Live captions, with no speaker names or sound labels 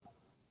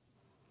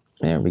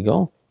There we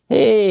go.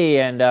 Hey,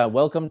 and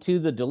welcome to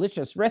the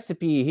delicious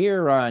recipe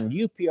here on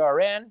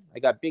UPRN. I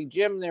got Big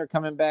Jim there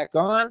coming back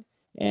on,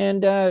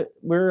 and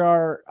we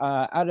are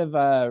out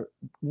of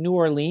New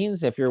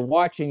Orleans. If you're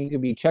watching, you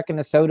could be checking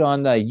us out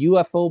on the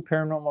UFO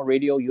Paranormal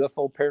Radio,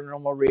 UFO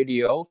Paranormal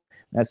Radio.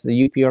 That's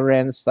the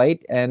UPRN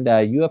site, and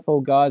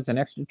UFO Gods and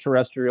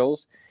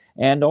Extraterrestrials,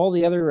 and all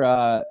the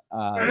other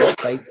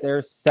sites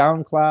there: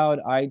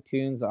 SoundCloud,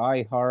 iTunes,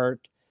 iHeart,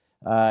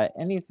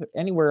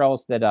 anywhere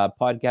else that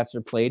podcasts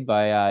are played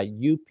by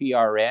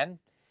UPRN.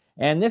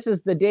 And this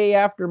is the day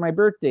after my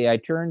birthday. I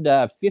turned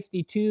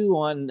 52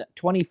 on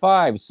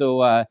 25.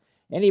 So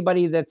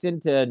anybody that's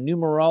into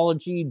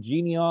numerology,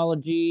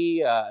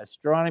 genealogy,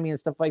 astronomy, and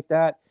stuff like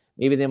that,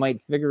 maybe they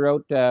might figure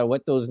out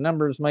what those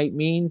numbers might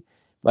mean.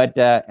 But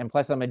and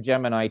plus, I'm a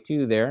Gemini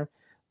too there.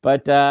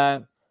 But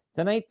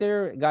tonight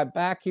there got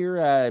back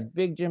here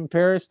Big Jim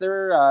Paris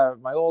there,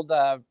 my old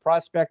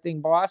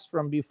prospecting boss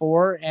from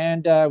before,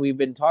 and we've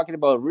been talking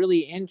about really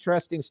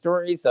interesting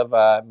stories of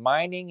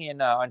mining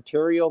in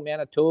Ontario,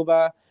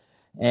 Manitoba,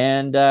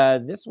 and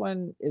this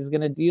one is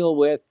going to deal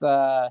with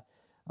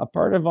a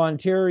part of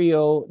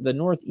Ontario, the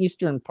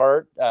northeastern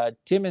part,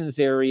 Timmins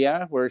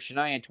area, where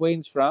Shania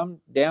Twain's from,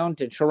 down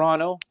to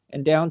Toronto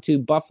and down to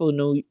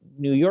Buffalo,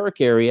 New York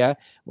area,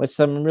 with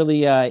some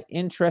really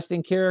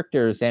interesting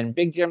characters. And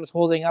Big Jim's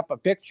holding up a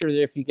picture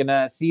there, if you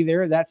can see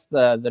there. That's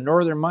the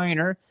Northern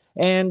Miner.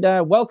 And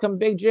welcome,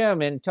 Big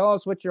Jim, and tell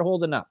us what you're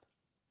holding up.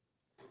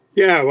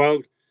 Yeah, well,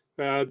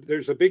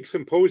 there's a big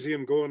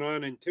symposium going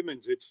on in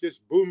Timmins. It's just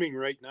booming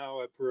right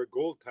now for a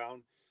gold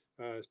town.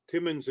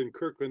 Timmins and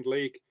Kirkland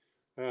Lake,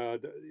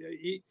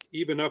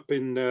 even up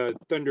in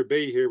Thunder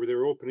Bay here, where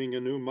they're opening a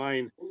new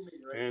mine.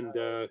 And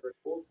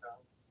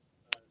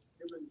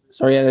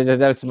sorry,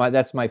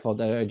 that's my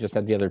fault. I just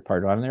had the other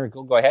part on there.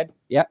 Go ahead.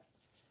 Yeah.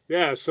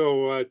 Yeah,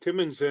 so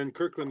Timmins and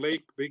Kirkland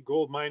Lake, big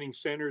gold mining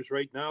centers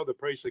right now. The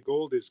price of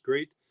gold is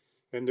great,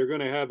 and they're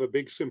going to have a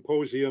big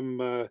symposium.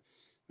 A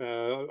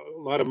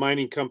lot of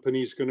mining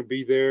companies going to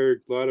be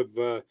there. A lot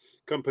of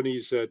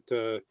companies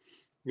that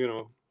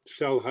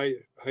sell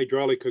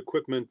hydraulic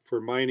equipment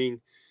for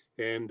mining,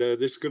 and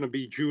this is going to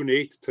be June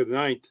 8th to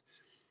 9th.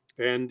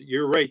 And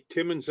you're right,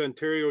 Timmins,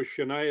 Ontario,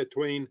 Shania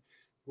Twain.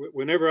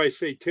 Whenever I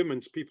say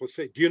Timmins, people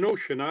say, "Do you know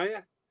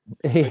Shania?"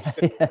 I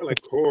said, well,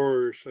 of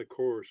course, of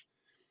course.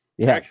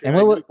 Yeah. Actually, and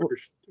I knew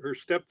her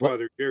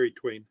stepfather, Jerry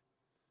Twain.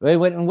 Wait,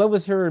 and what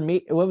was her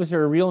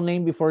real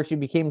name before she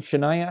became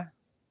Shania?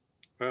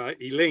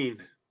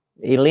 Elaine.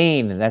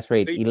 Elaine, that's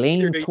right.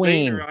 Elaine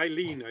Twain. Elaine or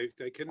Eileen.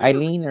 I can never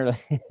Eileen or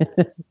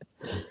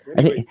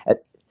anyway.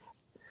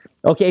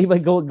 Okay,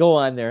 but go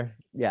on there.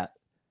 Yeah.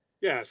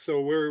 Yeah, so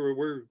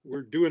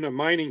we're doing a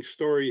mining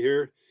story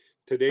here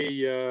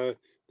today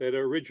that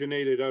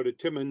originated out of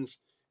Timmins.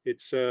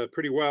 It's a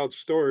pretty wild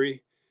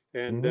story,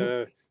 and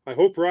I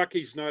hope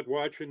Rocky's not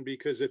watching,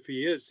 because if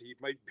he is, he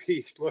might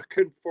be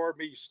looking for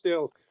me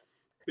still.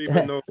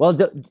 Even though well,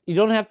 you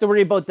don't have to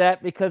worry about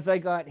that, because I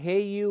got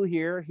Hey You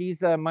here.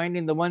 He's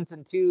minding the ones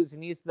and twos,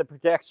 and he's the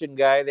protection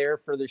guy there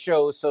for the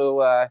show.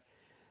 So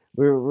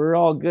we're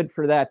all good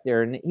for that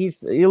there. And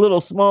he's a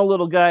little small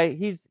little guy.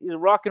 He's a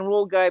rock and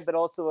roll guy, but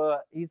also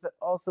he's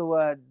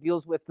also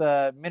deals with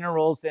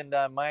minerals and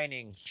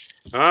mining.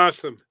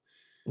 Awesome.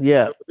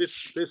 Yeah. So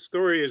this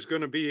story is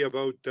going to be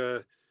about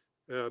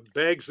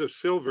bags of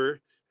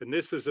silver, and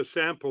this is a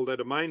sample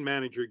that a mine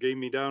manager gave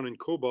me down in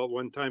Cobalt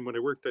one time when I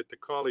worked at the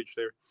college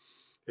there.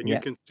 And you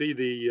can see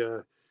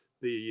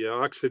the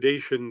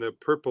oxidation, the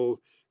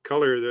purple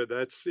color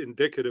that's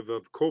indicative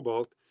of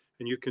cobalt,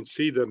 and you can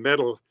see the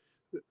metal.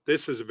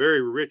 This is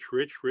very rich,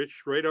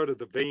 right out of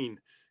the vein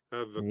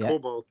of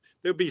cobalt.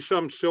 There'll be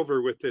some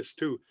silver with this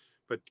too,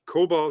 but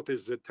Cobalt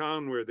is the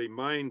town where they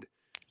mined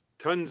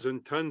tons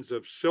and tons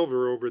of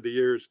silver over the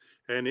years,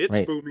 and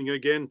it's booming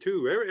again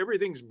too.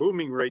 Everything's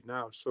booming right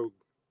now, so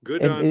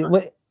good on us.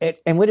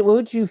 What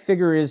would you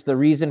figure is the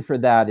reason for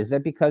that? Is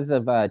that because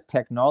of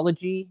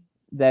technology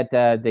that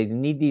they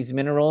need these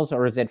minerals,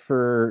 or is it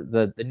for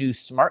the new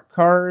smart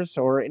cars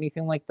or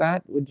anything like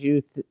that? Would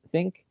you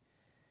think?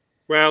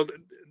 Well,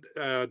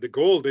 the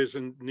gold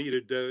isn't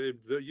needed.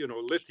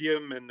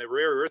 Lithium and the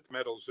rare earth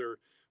metals are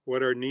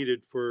what are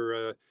needed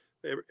for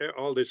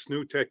all this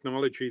new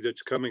technology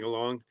that's coming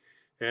along.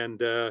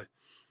 And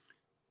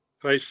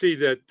I see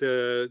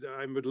that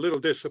I'm a little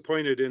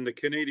disappointed in the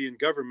Canadian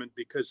government,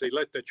 because they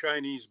let the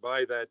Chinese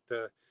buy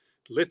that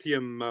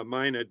lithium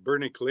mine at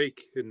Burnick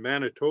Lake in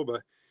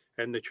Manitoba.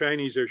 And the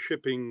Chinese are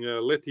shipping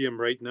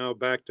lithium right now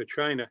back to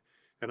China.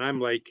 And I'm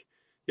like,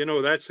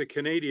 that's a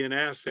Canadian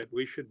asset.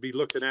 We should be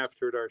looking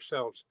after it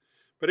ourselves.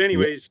 But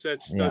anyways, that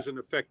doesn't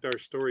affect our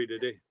story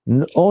today.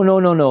 Oh,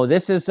 no.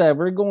 This is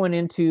we're going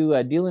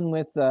into dealing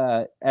with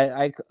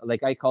I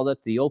call it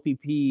the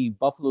OPP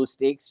Buffalo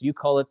Stakes. You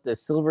call it the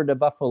Silver to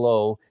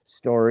Buffalo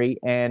story,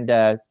 and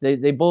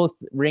they both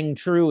ring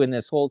true in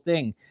this whole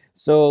thing.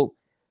 So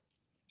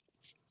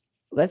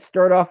let's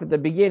start off at the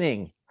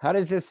beginning. How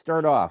does this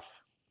start off?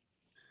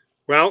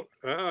 Well,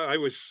 I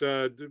was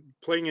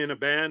playing in a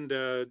band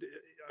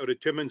out of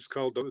Timmins.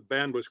 The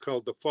band was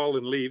called the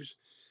Fallen Leaves,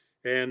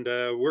 and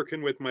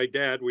working with my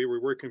dad. We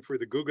were working for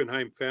the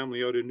Guggenheim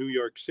family out of New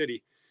York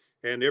City,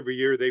 and every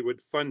year they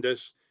would fund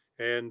us,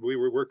 and we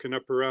were working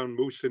up around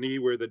Moosonee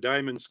where the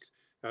diamonds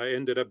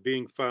ended up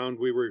being found.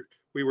 We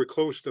were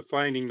close to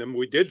finding them.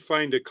 We did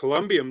find a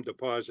columbium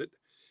deposit,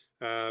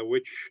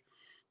 which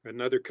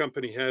another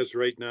company has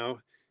right now.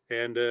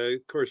 And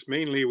of course,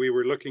 mainly we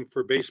were looking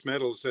for base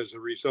metals as a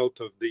result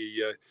of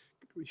the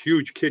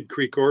huge Kidd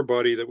Creek ore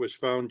body that was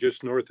found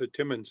just north of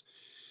Timmins.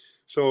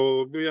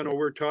 So,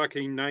 we're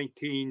talking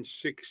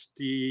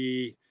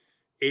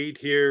 1968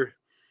 here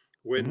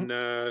when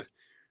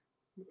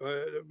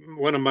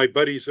one of my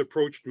buddies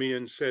approached me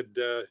and said,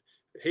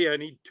 "Hey, I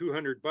need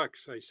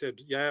 $200." I said,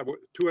 "Yeah,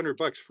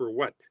 $200 for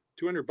what?"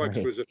 200 bucks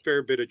Right. was a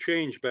fair bit of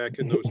change back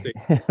in those days.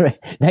 Right.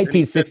 And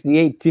he said,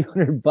 1968,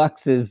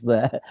 $200 is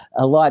a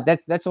lot.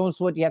 That's almost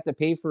what you have to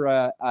pay for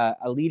a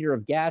liter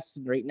of gas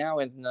right now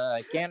in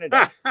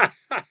Canada.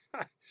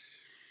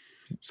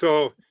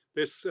 so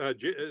this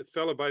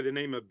fellow by the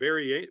name of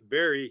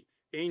Barry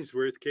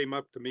Ainsworth came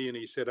up to me and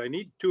he said, "I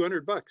need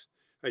 $200."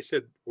 I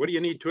said, "What do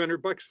you need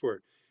 $200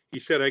 for?" He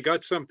said, "I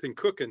got something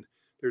cooking.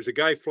 There's a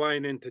guy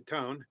flying into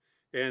town,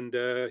 and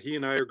he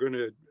and I are going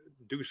to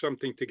do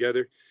something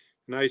together."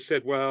 And I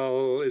said,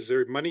 "Well, is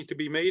there money to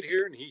be made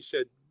here?" And he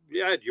said,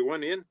 "Yeah, do you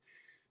want in?"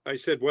 I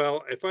said,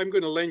 "Well, if I'm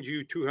going to lend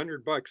you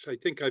 $200, I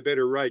think I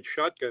better ride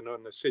shotgun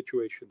on the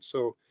situation."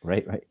 So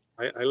Right, right.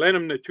 I lent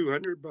him the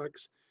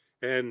 $200,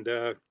 and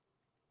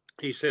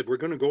he said, "We're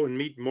going to go and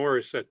meet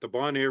Morris at the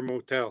Bon Air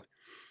Motel."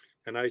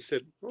 And I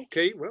said,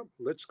 "Okay, well,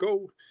 let's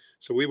go."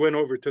 So we went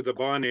over to the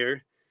Bon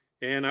Air,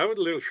 and I was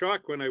a little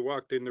shocked when I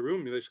walked in the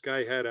room. This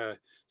guy had a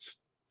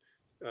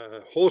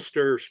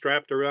holster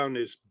strapped around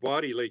his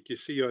body, like you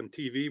see on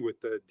TV with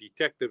the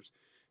detectives,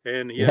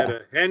 and he had Yeah.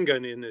 a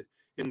handgun in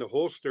the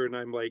holster. And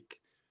I'm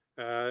like,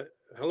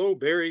 "Hello,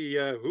 Barry.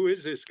 Who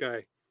is this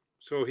guy?"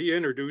 So he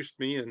introduced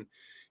me, and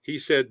he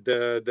said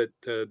that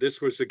this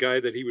was the guy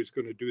that he was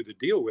going to do the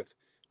deal with.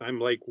 I'm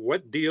like,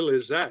 "What deal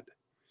is that?"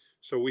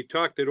 So we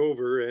talked it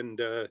over, and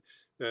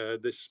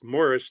this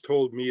Morris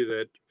told me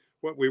that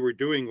what we were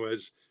doing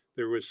was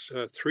there was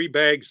 3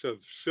 bags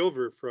of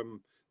silver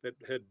from that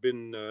had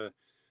been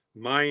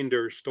mined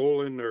or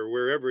stolen or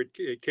wherever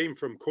it came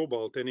from,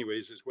 cobalt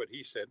anyways, is what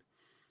he said.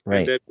 And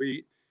Right. that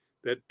we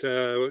had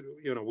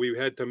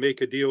to make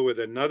a deal with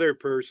another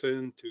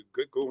person to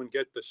go and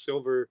get the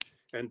silver,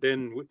 and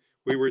then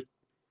we were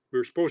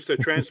supposed to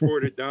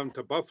transport it down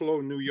to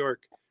Buffalo, New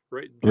York,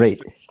 right, just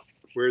Right.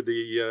 where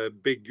the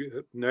big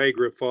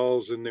Niagara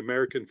Falls and the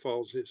American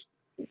Falls is.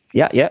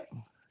 Yeah, yeah.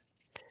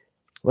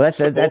 Well,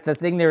 So that's the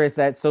thing there is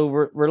that so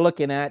we're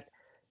looking at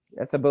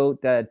that's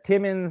about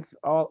Timmins,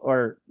 all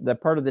or the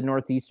part of the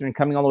northeastern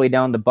coming all the way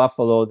down to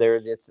Buffalo. There,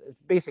 it's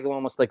basically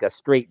almost like a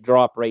straight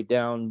drop right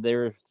down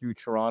there through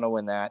Toronto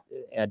and that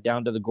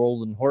down to the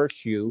Golden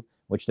Horseshoe,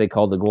 which they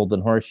call the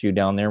Golden Horseshoe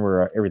down there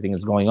where everything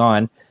is going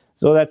on.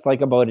 So that's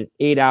like about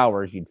 8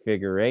 hours, you'd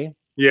figure, eh?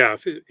 yeah,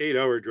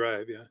 8-hour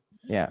drive. Yeah.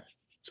 Yeah,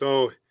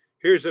 So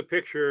here's a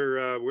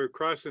picture. We're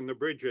crossing the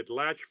bridge at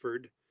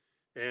Latchford,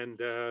 and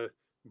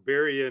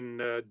Barry and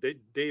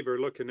Dave are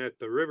looking at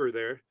the river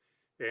there.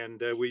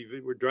 And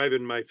we're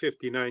driving my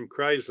 '59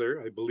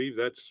 Chrysler. I believe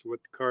that's what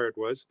car it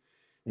was.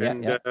 yeah,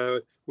 And yeah.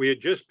 we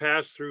had just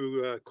passed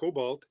through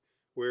Cobalt,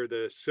 where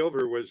the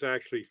silver was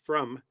actually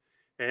from.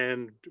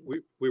 And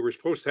we were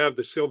supposed to have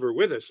the silver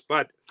with us.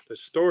 But the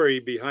story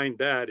behind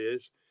that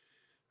is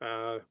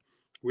uh,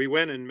 we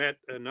went and met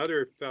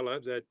another fella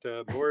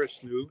that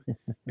Morris knew.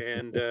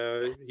 And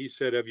he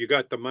said, "Have you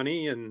got the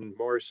money?" And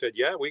Morris said,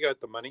 "Yeah, we got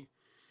the money."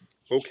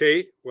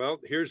 Okay, well,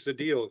 here's the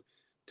deal.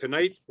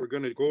 Tonight we're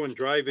going to go and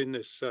drive in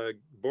this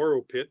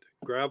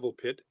gravel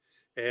pit,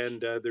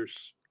 and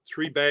there's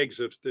 3 bags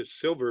of this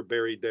silver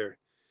buried there.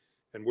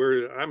 And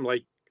I'm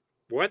like,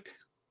 "What?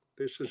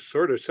 This is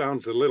sort of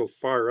sounds a little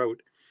far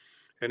out."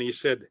 And he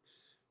said,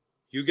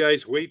 "You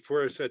guys wait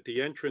for us at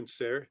the entrance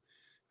there.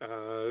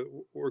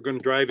 We're going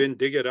to drive in,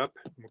 dig it up,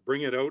 we'll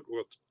bring it out,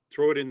 we'll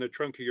throw it in the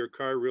trunk of your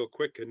car real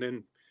quick, and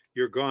then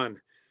you're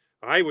gone."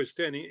 I was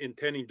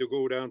intending to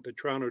go down to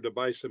Toronto to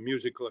buy some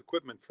musical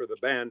equipment for the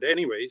band.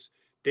 Anyways,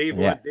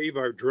 Yeah. Dave,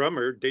 our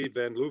drummer, Dave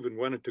Van Leuven,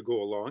 wanted to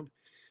go along,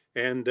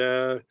 and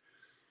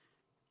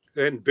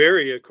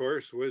Barry, of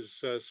course, was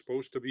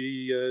supposed to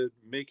be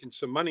making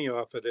some money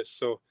off of this.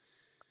 So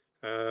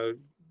uh,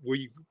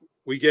 we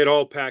we get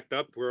all packed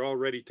up. We're all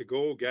ready to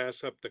go.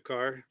 Gas up the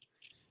car.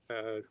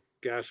 Uh,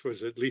 Gas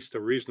was at least a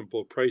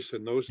reasonable price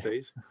in those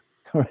days.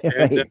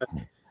 And Right.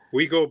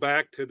 we go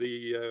back to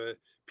the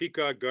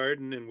Peacock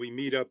Garden and we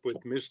meet up with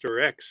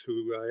Mr. X,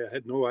 who I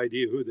had no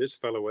idea who this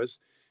fellow was,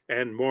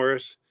 and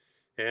Morris.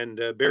 And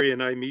Barry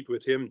and I meet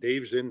with him.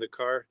 Dave's in the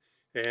car,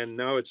 and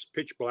now it's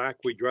pitch black.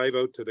 We drive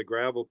out to the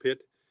gravel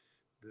pit.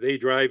 They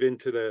drive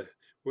into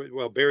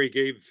Barry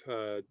gave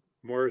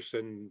Morris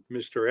and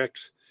Mr.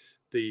 X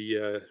the,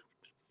 The I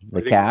think it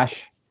was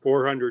cash.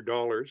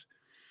 $400.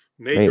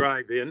 And they Right.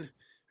 drive in,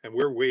 and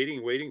we're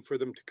waiting for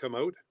them to come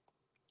out.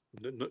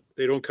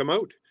 They don't come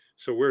out.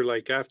 So we're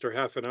like, after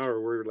half an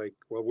hour, we're like,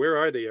 well, where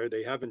are they? Are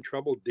they having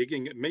trouble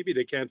digging? Maybe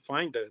they can't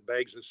find the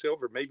bags of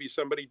silver. Maybe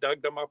somebody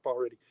dug them up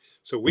already.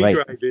 So we Right.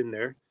 drive in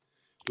there,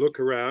 look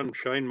around,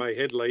 shine my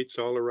headlights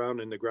all around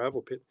in the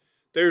gravel pit.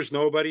 There's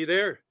nobody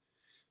there.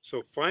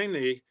 So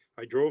finally,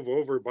 I drove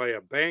over by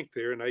a bank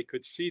there, and I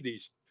could see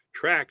these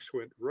tracks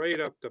went right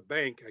up the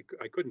bank.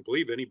 I couldn't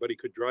believe anybody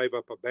could drive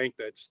up a bank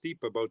that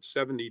steep, about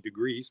 70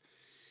 degrees.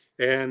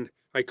 And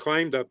I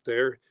climbed up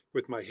there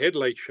with my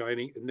headlight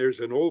shining, and there's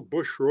an old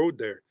bush road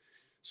there.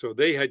 So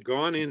they had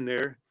gone in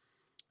there,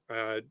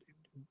 uh,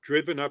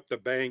 driven up the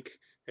bank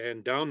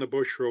and down the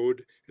bush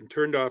road and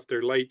turned off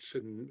their lights.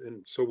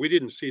 And so we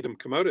didn't see them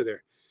come out of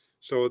there.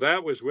 So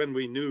that was when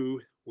we knew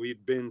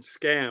we'd been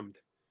scammed.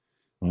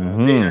 They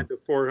Mm-hmm. had the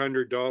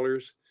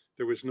 $400.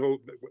 There was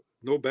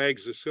no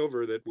bags of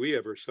silver that we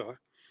ever saw.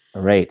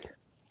 Right.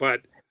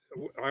 But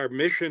our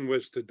mission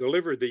was to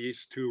deliver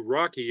these to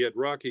Rocky at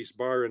Rocky's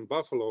Bar in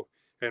Buffalo.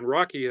 And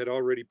Rocky had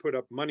already put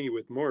up money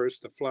with Morris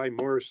to fly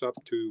Morris up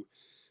to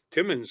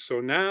Timmins.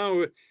 So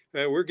now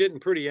we're getting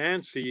pretty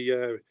antsy.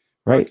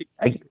 Right.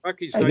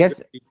 Rocky's I not going guess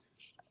to be.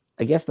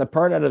 I guess the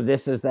part out of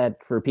this is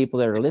that for people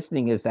that are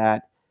listening is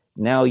that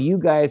now you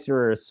guys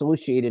are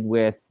associated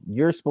with,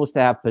 you're supposed to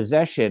have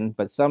possession,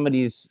 but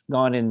somebody's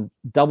gone and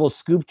double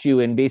scooped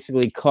you and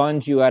basically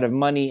conned you out of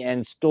money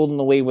and stolen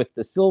away with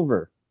the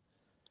silver.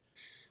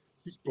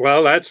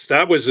 Well,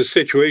 that was the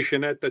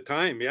situation at the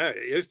time. Yeah,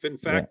 if in Yeah.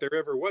 fact there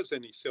ever was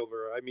any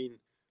silver. I mean,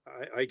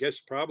 I guess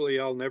probably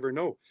I'll never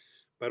know.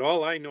 But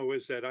all I know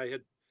is that I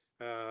had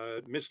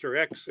Mr.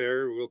 X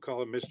there. We'll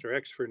call him Mr.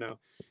 X for now.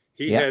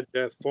 He Yeah.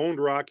 had phoned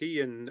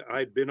Rocky, and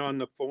I'd been on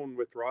the phone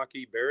with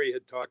Rocky. Barry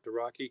had talked to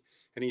Rocky,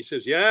 and he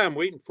says, "Yeah, I'm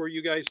waiting for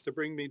you guys to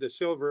bring me the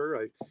silver."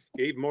 I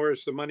gave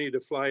Morris the money to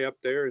fly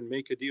up there and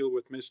make a deal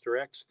with Mr.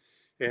 X,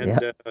 Yeah.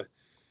 and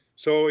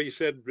so he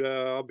said,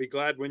 "I'll be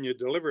glad when you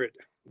deliver it."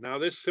 Now,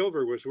 this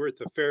silver was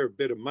worth a fair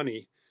bit of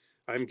money.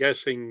 I'm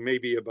guessing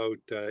maybe about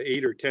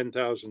 $8,000 or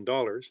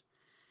 $10,000.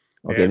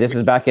 Okay, And this we,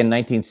 is back in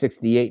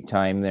 1968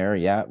 time there,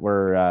 yeah,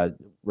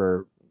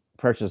 where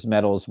precious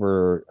metals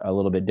were a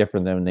little bit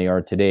different than they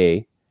are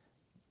today.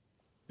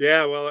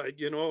 yeah, well,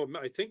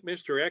 I think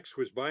Mr. X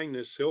was buying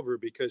this silver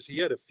because he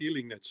had a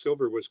feeling that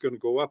silver was going to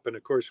go up. And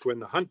of course, when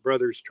the Hunt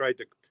brothers tried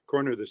to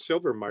corner the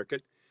silver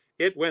market,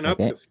 it went up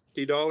Okay.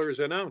 to $50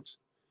 an ounce.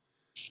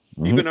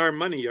 Mm-hmm. Even our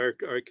money, our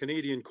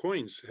Canadian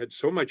coins had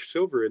so much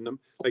silver in them,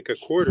 like a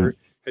Mm-hmm. quarter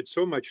had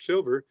so much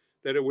silver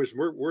that it was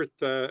worth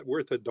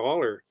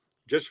 $1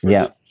 just for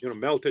Yeah. the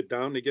melt it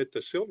down to get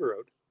the silver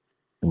out.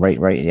 Right,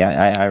 right.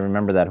 Yeah, I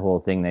remember that whole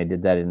thing. They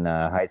did that in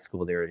high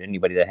school there.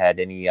 Anybody that had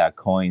any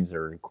coins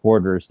or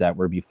quarters that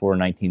were before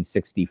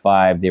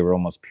 1965, they were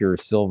almost pure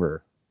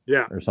silver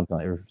Yeah. or something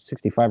like, or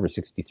 65 or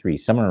 63,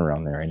 somewhere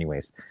around there,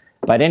 anyways.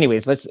 But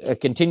anyways, let's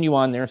continue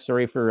on there.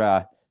 Sorry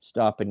for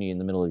stopping you in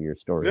the middle of your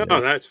story No, there.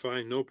 that's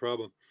fine, no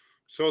problem.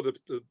 So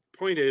the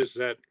point is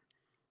that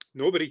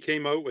nobody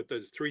came out with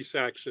the 3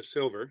 sacks of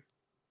silver.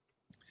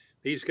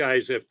 These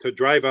guys have to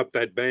drive up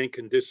that bank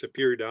and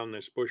disappear down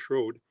this bush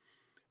road.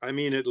 I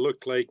mean, it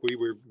looked like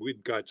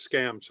we'd got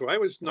scammed. So I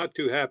was not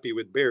too happy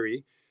with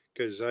Barry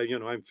because I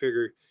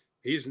figure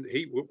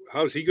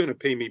how's he going to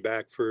pay me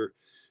back for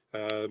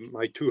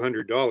my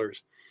 $200?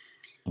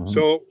 Mm-hmm.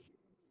 So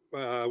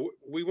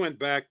we went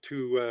back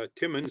to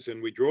Timmins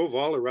and we drove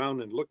all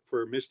around and looked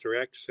for Mr.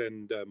 X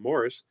and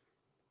Morris.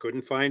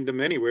 Couldn't find them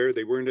anywhere.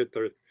 They weren't at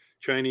the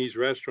Chinese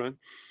restaurant.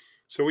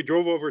 So we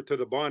drove over to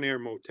the Bon Air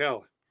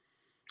Motel.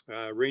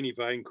 Rainy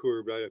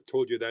Vinecourt, I've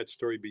told you that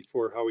story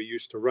before, how he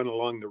used to run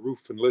along the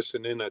roof and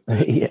listen in at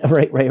the Yeah,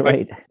 right, right,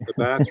 right.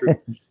 bathroom.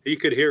 He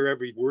could hear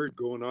every word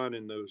going on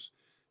in those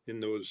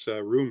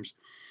rooms.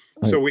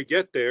 So we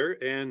get there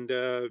and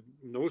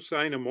no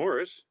sign of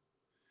Morris.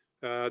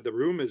 The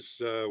room is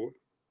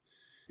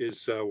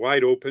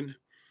wide open,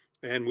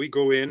 and we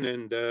go in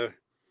and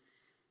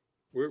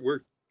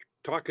we're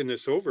talking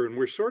this over, and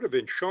we're sort of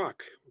in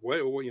shock.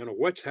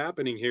 What's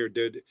happening here?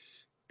 Did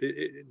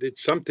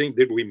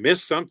we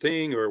miss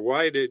something, or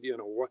why did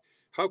what?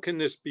 How can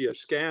this be a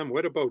scam?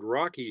 What about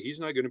Rocky? He's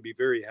not going to be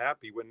very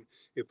happy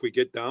if we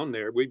get down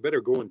there. We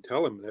better go and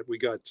tell him that we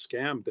got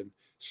scammed and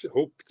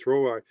hope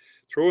throw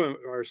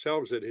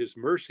ourselves at his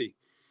mercy.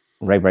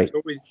 Right, right.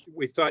 So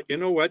we thought, you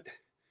know what,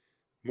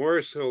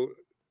 Morris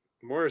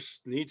Morris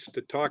needs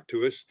to talk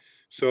to us.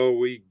 So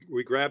we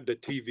grabbed a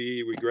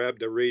TV, we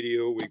grabbed a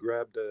radio, we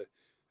grabbed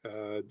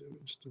a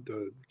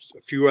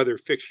few other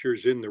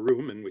fixtures in the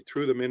room, and we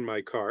threw them in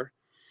my car.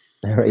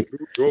 We Right.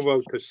 drove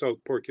out to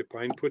South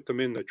Porcupine, put them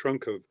in the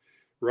trunk of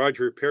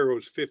Roger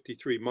Perro's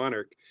 '53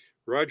 Monarch.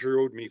 Roger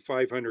owed me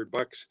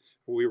 $500.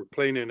 We were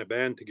playing in a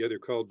band together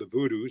called the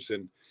Voodoos,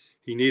 and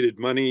he needed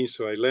money,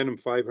 so I lent him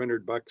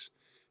 $500,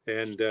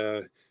 and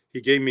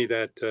he gave me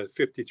that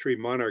 '53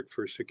 Monarch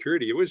for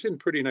security. It was in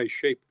pretty nice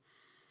shape.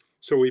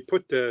 So we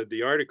put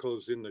the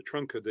articles in the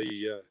trunk of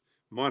the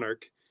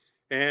Monarch,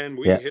 and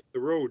we Yeah. hit the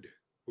road.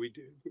 We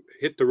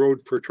hit the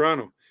road for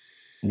Toronto.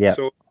 Yeah.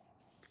 So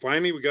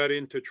finally, we got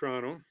into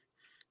Toronto,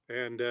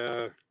 and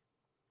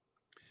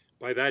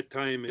by that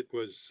time it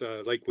was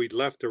like we'd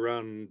left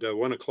around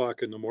 1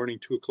 o'clock in the morning,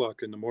 2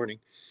 o'clock in the morning.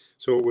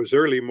 So it was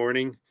early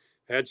morning,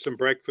 had some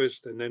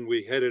breakfast, and then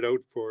we headed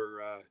out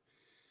for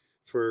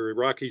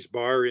Rocky's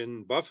Bar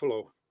in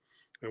Buffalo.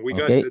 And we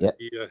got Okay. to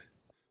Yeah.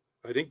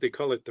 I think they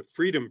call it the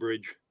Freedom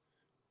Bridge.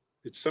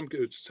 It's some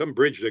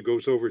bridge that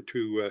goes over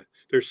to,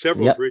 there's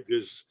several Yeah.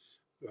 bridges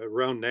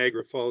around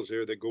Niagara Falls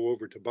there that go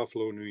over to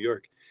Buffalo, New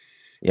York.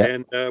 Yeah.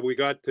 And we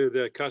got to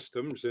the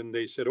customs and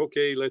they said,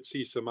 okay, let's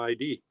see some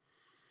ID.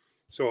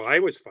 So I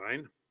was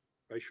fine.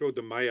 I showed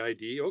them my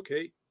ID.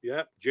 Okay.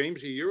 Yeah.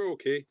 Jamesy, you're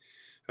okay.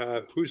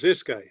 Who's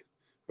this guy?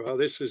 Well,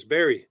 this is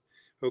Barry.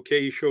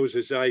 Okay. He shows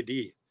his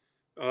ID.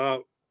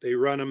 They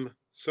run him.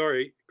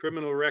 Sorry,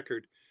 criminal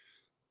record.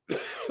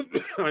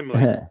 I'm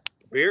like,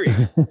 Barry,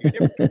 you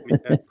never told me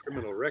that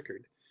criminal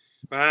record.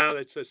 Well,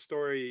 it's a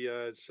story.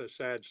 It's a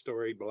sad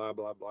story, blah,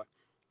 blah, blah.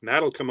 And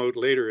that'll come out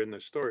later in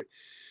the story.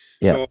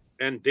 Yeah. So,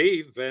 and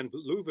Dave Van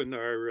Leuven,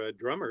 our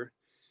drummer,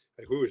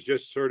 who was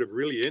just sort of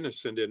really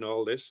innocent in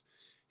all this,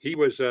 he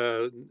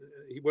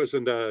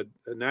wasn't a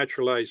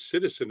naturalized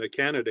citizen of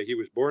Canada. He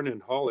was born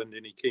in Holland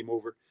and he came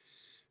over,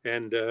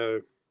 and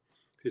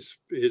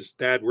his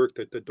dad worked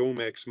at the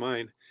Domex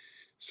mine,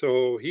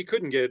 so he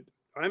couldn't get.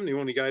 I'm the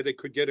only guy that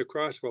could get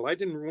across. Well, I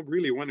didn't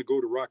really want to go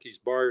to Rocky's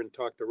bar and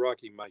talk to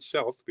Rocky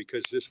myself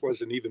because this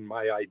wasn't even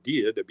my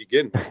idea to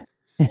begin with.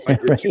 I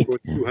just Right.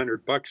 put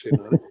 $200 in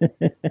on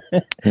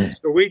it.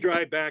 So we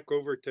drive back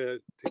over to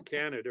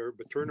Canada,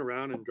 but turn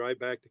around and drive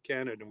back to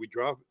Canada, and we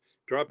drop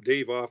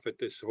Dave off at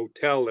this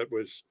hotel that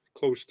was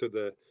close to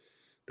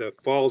the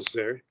falls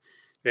there,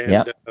 and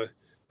Yeah.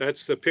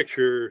 that's the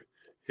picture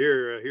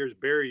here. Here's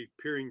Barry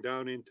peering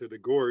down into the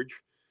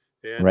gorge,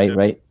 and Right.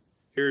 Right.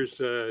 here's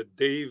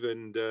Dave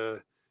and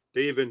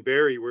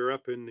Barry. We're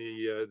up in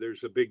the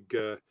there's a big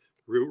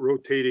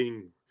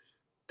rotating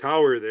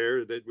tower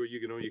there that where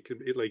you can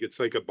it's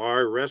like a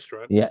bar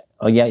restaurant. Yeah.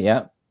 Oh, yeah.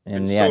 Yeah.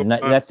 And yeah, so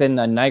that's in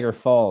the Niagara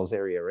Falls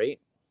area, right?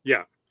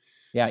 yeah.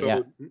 Yeah. So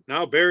Yeah.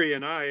 now Barry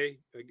and I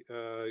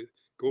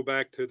go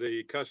back to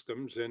the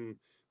customs,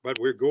 but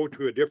we go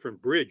to a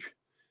different bridge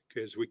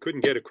because we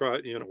couldn't get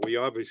across. We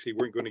obviously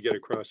weren't going to get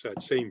across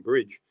that same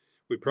bridge.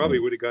 We probably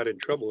would have got in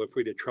trouble if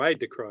we'd have tried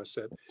to cross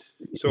that.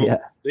 So Yeah.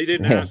 they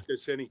didn't ask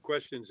us any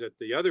questions at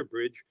the other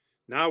bridge.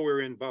 Now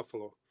we're in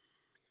Buffalo.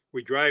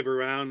 We drive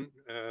around.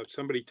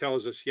 Somebody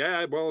tells us,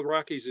 yeah, well,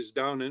 Rockies is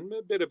down in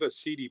a bit of a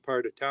seedy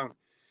part of town.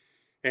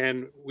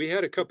 And we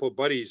had a couple of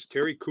buddies,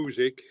 Terry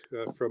Kuzik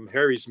from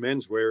Harry's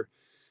Menswear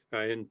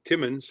in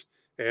Timmins,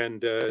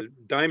 and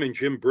Diamond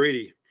Jim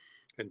Brady.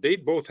 And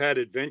they'd both had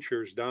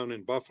adventures down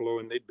in Buffalo,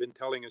 and they'd been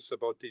telling us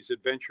about these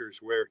adventures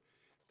where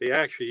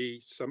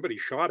somebody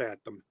shot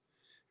at them.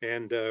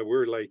 And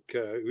we're like,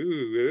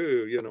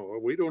 ooh,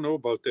 we don't know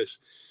about this.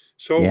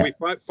 So Yeah. we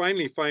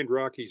finally find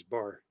Rocky's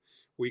Bar.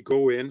 We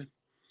go in,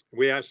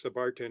 we ask the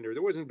bartender,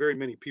 there wasn't very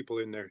many people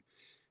in there.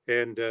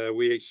 And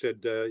we said,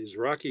 is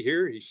Rocky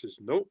here? He says,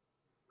 nope,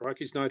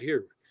 Rocky's not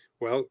here.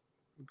 Well,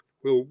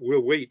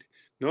 we'll wait.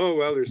 No,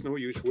 well, there's no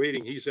use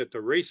waiting. He's at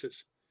the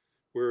races.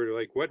 We're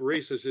like, what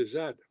races is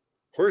that?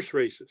 Horse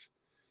races.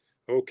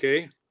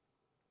 Okay.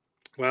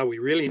 Well, we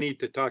really need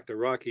to talk to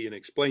Rocky and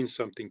explain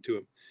something to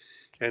him.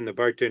 And the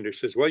bartender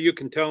says, well, you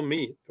can tell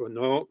me. Oh,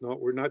 no,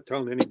 we're not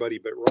telling anybody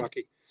but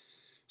Rocky.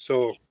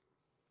 So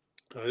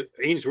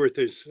Ainsworth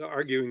is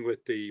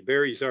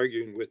Barry's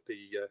arguing with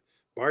the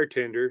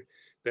bartender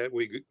that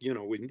we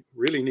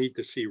really need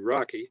to see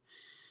Rocky.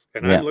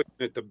 And I'm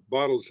looking at the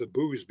bottles of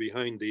booze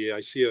behind I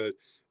see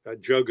a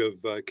jug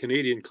of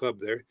Canadian Club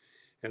there.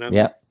 And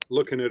I'm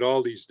looking at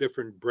all these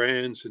different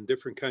brands and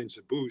different kinds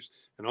of booze.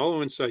 And all at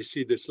once I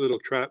see this little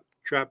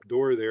trap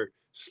door there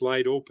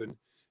slide open.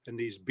 And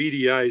these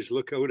beady eyes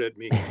look out at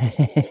me.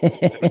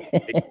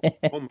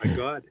 Oh my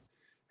God.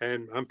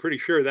 And I'm pretty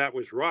sure that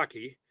was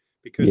Rocky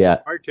because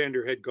the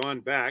bartender had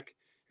gone back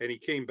and he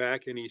came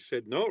back and he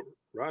said, no,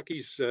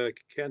 Rocky's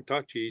can't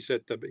talk to you.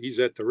 He's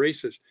at the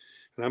races.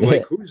 And I'm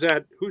like, who's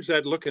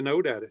that looking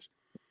out at us?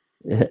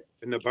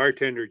 And the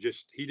bartender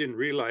he didn't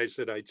realize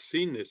that I'd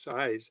seen this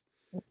eyes.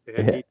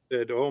 And he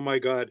said, oh my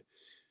God,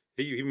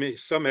 he made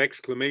some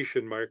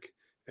exclamation mark.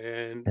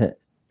 And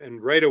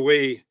right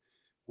away,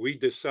 we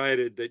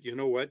decided that, you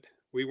know what,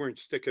 we weren't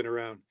sticking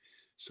around.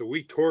 So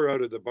we tore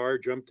out of the bar,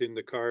 jumped in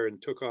the car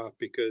and took off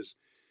because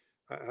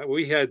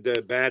we had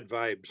bad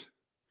vibes.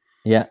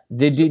 Yeah.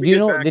 Did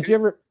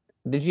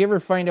you ever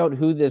find out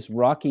who this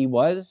Rocky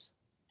was?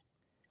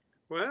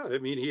 Well, I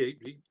mean,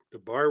 the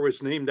bar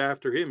was named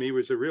after him. He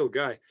was a real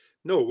guy.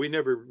 No, we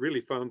never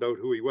really found out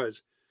who he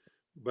was,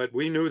 but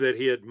we knew that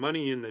he had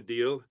money in the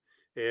deal.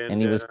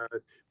 And he was,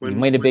 when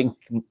might have been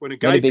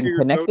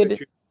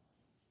connected.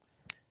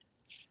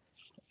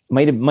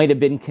 Might have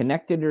been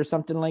connected or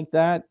something like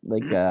that.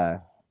 Like,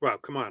 well,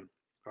 come on,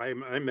 I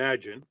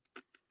imagine.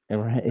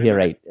 You're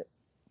right.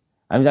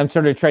 I'm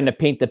sort of trying to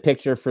paint the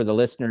picture for the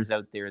listeners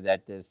out there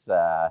that this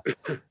the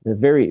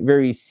very,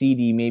 very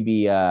seedy,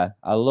 maybe a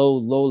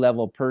low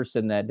level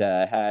person that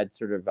had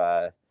sort of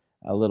a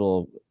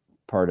little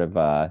part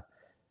of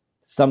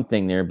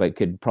something there, but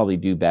could probably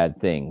do bad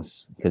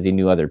things because he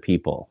knew other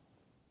people.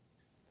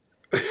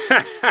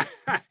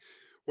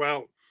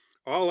 Well,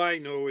 all I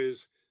know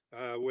is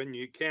when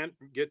you can't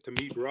get to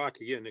meet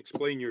Rocky and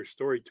explain your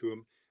story to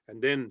him,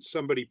 and then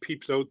somebody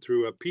peeps out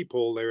through a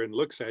peephole there and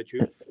looks at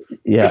you,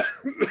 Yeah.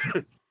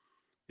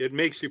 it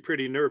makes you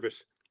pretty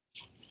nervous.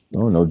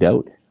 Oh, no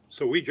doubt.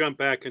 So we jumped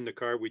back in the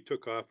car. We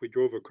took off. We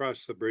drove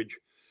across the bridge.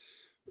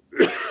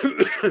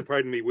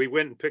 Pardon me. We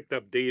went and picked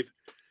up Dave,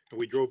 and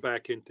we drove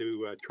back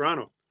into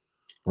Toronto.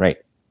 Right.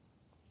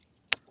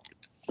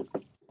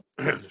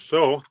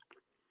 So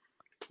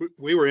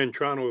we were in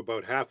Toronto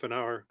about half an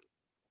hour.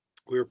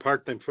 We were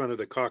parked in front of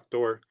the Cock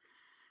Door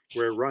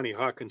where Ronnie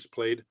Hawkins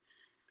played.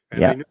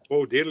 And I knew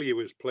Bo Diddley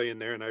was playing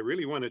there, and I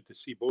really wanted to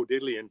see Bo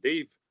Diddley. And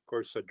Dave, of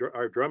course,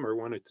 our drummer,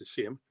 wanted to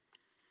see him.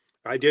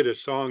 I did a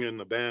song in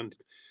the band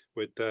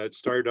with it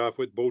started off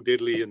with Bo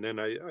Diddley, and then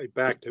I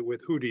backed it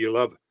with "Who Do You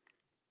Love,"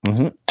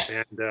 and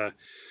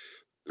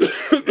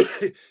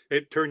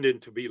it turned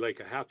into be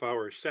like a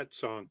half-hour set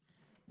song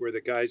where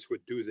the guys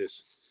would do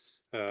this.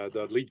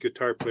 The lead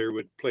guitar player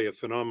would play a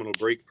phenomenal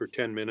break for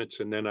 10 minutes,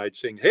 and then I'd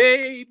sing,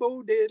 "Hey,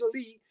 Bo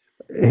Diddley,"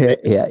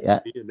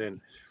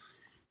 and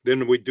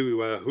then we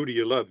do "Who Do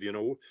You Love?" You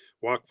know,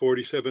 walk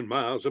 47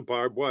 miles of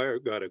barbed wire,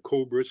 got a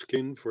cobra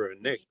skin for a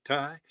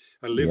necktie.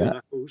 I live in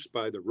a house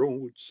by the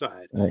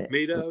roadside,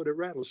 made out of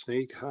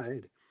rattlesnake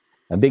hide.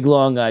 A big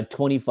long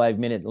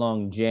 25-minute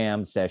long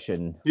jam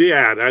session.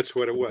 Yeah, that's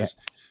what it was.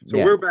 So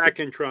we're back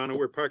in Toronto.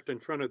 We're parked in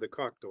front of the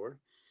Cock Door,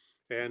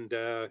 and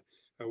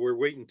we're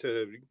waiting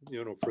to,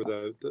 for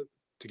the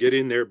to get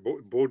in there.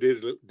 Bo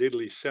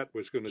Diddley's set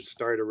was going to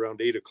start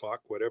around 8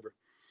 o'clock, whatever.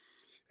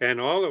 And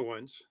all at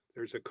once,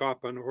 there's a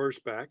cop on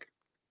horseback.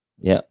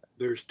 Yeah.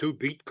 There's 2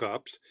 beat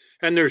cops,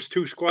 and there's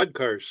 2 squad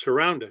cars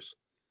surround us.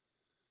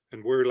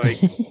 And we're like,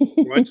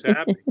 what's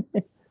happening?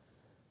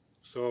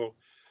 So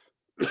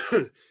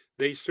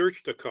they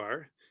searched the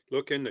car,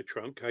 look in the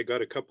trunk. I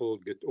got a couple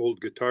of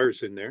old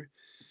guitars in there.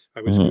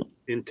 I was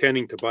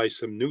intending to buy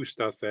some new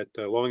stuff at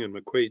Long and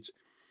McQuaid's.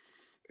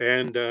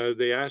 And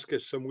they asked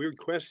us some weird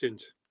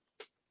questions.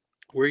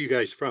 Where are you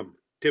guys from?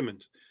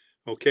 Timmins.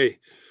 Okay.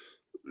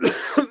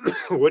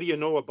 What do you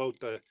know about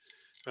the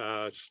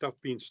stuff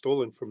being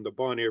stolen from the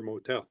Bon Air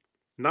Motel?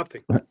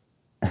 Nothing.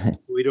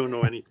 We don't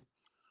know anything.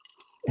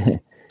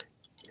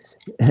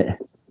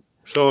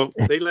 So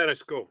they let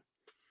us go.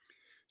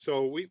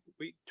 So we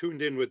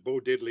tuned in with Bo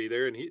Diddley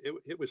there, and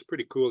it was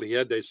pretty cool. He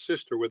had his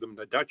sister with him,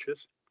 the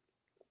Duchess,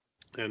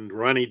 and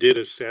Ronnie did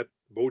a set.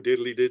 Bo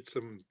Diddley did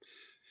some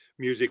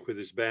music with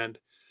his band.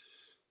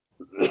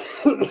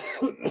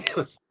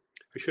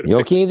 You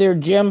okay there,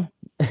 Jim?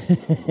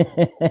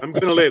 I'm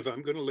gonna live.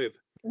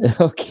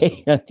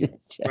 Okay.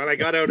 Well, I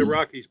got out of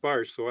Rocky's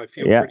bars, so I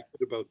feel pretty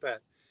good about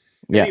that.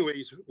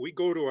 Anyways, we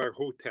go to our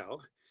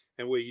hotel,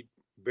 and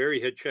Barry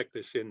had checked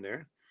us in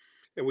there,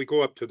 and we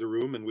go up to the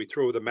room and we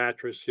throw the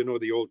mattress. You know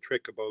the old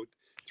trick about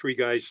 3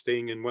 guys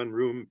staying in one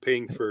room,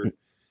 paying for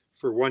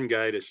one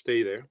guy to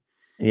stay there.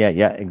 Yeah,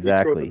 exactly.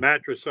 We throw the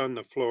mattress on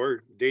the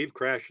floor. Dave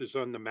crashes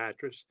on the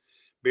mattress.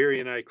 Barry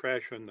and I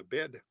crash on the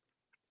bed.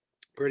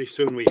 Pretty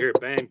soon we hear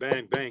bang,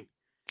 bang, bang.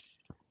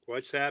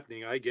 What's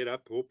happening? I get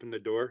up, open the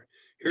door.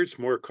 Here's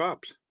more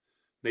cops.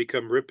 They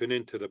come ripping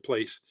into the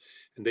place,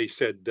 and they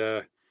said,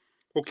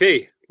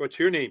 okay, what's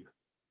your name?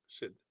 I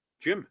said,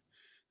 Jim.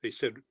 They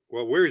said,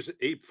 well, where's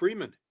Abe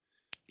Freeman?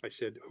 I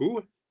said,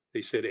 who?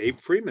 They said, Abe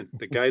Freeman,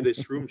 the guy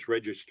this room's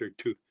registered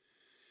to.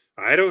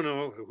 I don't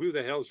know. Who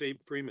the hell's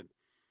Abe Freeman?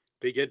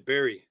 They get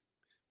Barry.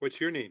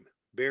 What's your name?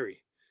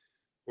 Barry.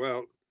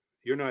 Well,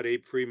 you're not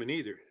Abe Freeman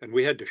either. And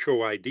we had to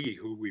show ID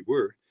who we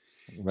were.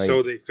 Right.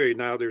 So they say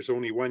now there's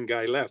only one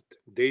guy left.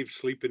 Dave's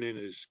sleeping in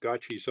his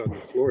gotchis on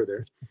the floor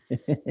there,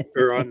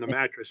 or on the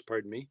mattress,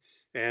 pardon me.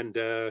 And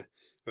the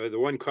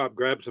one cop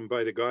grabs him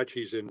by the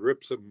gotchis and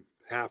rips him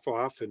half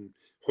off and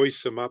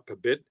hoists him up a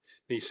bit.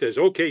 And he says,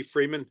 okay,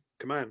 Freeman,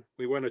 come on,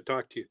 we want to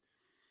talk to you.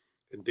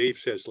 And Dave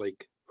says,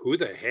 like, who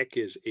the heck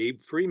is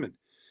Abe Freeman?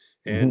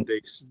 And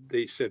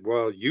they said,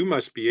 well, you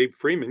must be Abe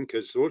Freeman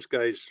because those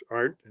guys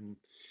aren't.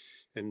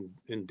 And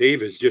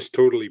Dave is just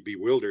totally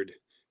bewildered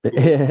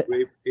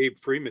who Abe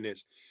Freeman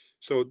is.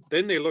 So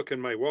then they look in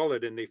my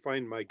wallet and they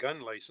find my gun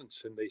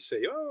license and they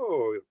say,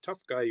 oh, tough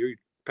guy, you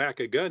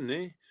pack a gun,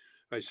 eh?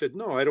 I said,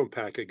 no, I don't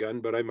pack a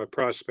gun, but I'm a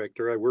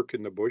prospector. I work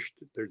in the bush.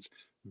 There's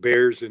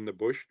bears in the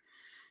bush.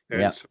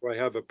 And so I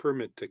have a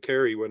permit to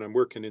carry when I'm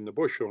working in the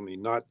bush only,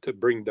 not to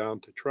bring down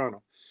to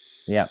Toronto.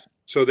 Yeah.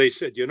 So they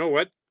said, you know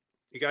what?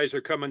 You guys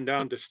are coming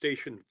down to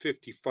station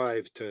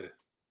 55 to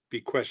be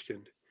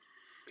questioned.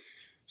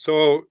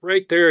 So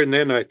right there and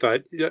then I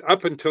thought,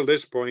 up until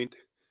this point,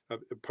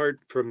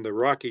 apart from the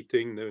Rocky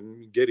thing,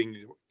 then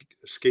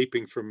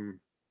escaping from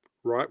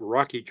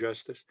Rocky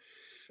justice,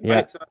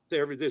 I thought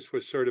this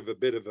was sort of a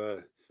bit of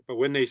a, but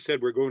when they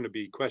said we're going to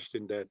be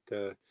questioned at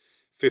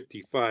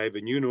 55,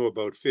 and you know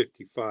about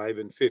 55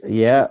 and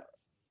 52.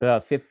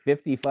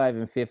 55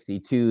 and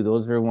 52,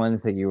 those are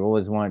ones that you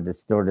always wanted to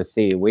sort of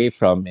stay away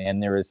from.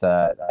 And there was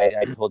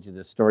I told you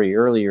the story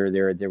earlier.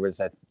 There was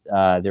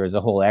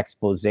a whole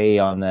expose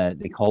on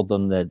they called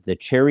them the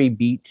Cherry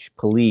Beach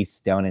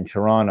Police down in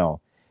Toronto.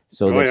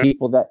 So the yeah.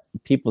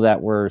 people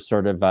that were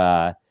sort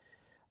of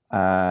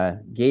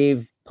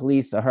gave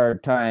police a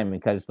hard time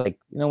because, like,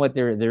 you know what,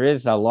 there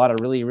is a lot of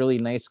really really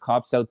nice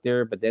cops out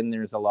there, but then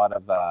there's a lot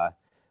of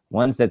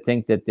ones that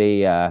think that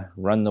they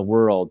run the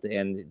world.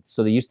 And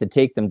so they used to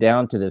take them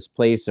down to this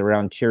place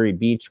around Cherry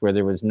Beach where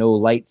there was no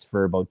lights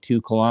for about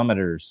 2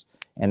 kilometers.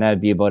 And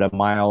that'd be about a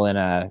mile and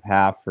a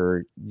half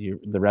for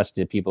the rest of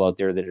the people out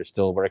there that are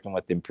still working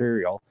with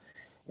Imperial.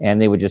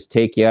 And they would just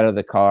take you out of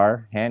the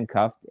car,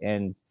 handcuffed,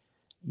 and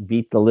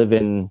beat the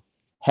living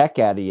heck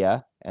out of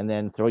you, and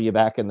then throw you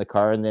back in the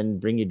car, and then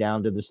bring you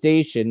down to the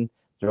station,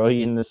 throw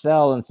you in the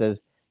cell, and says,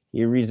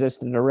 you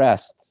resisted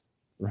arrest.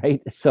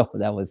 Right. So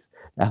that was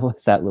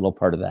that little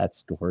part of that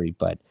story,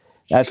 but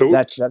that's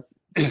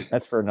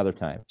for another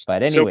time.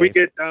 But anyway, so we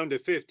get down to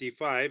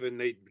 55 and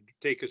they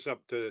take us up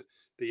to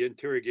the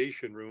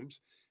interrogation rooms,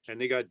 and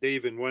they got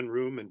Dave in one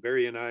room and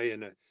Barry and I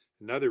in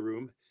another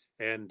room.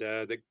 And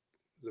the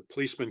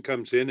policeman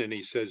comes in and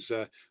he says,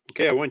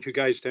 okay, I want you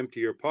guys to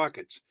empty your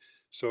pockets.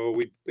 So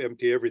we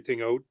empty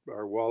everything out,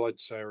 our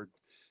wallets, our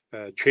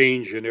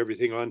change and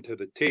everything onto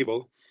the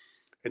table.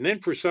 And then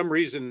for some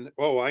reason,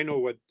 I know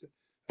what,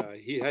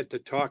 he had to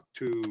talk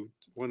to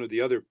one of the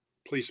other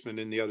policemen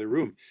in the other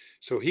room.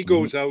 So he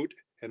goes out,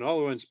 and all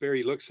at once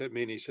Barry looks at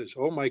me and he says,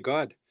 oh my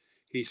God.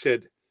 He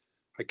said,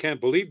 I can't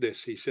believe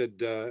this. He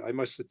said, I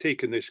must have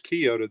taken this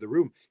key out of the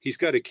room. He's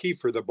got a key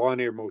for the Bon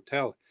Air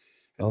Motel.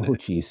 And, oh,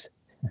 geez.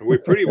 we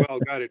pretty well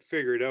got it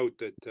figured out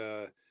that,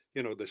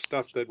 the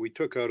stuff that we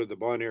took out of the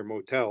Bon Air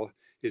Motel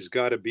has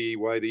got to be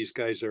why these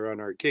guys are on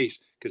our case,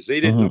 because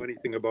they didn't know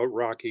anything about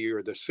Rocky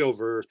or the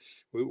silver.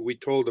 We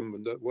told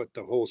them what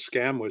the whole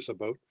scam was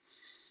about.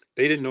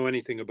 They didn't know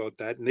anything about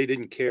that, and they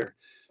didn't care.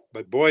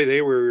 But boy,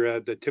 they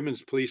were the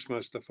Timmins police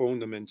must have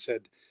phoned them and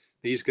said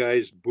these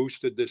guys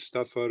boosted this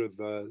stuff out of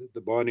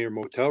the Bon Air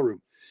Motel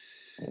room.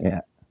 Yeah.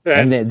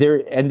 And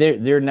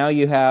there now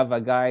you have a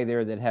guy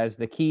there that has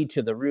the key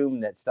to the room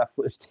that stuff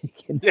was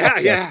taken.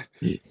 Yeah.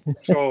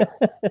 So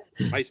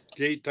I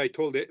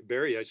told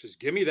Barry, I says,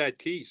 give me that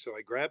key. So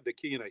I grabbed the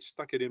key and I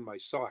stuck it in my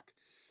sock.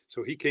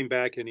 So he came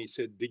back and he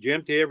said, did you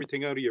empty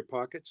everything out of your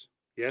pockets?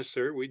 Yes,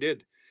 sir, we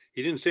did.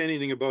 He didn't say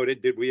anything about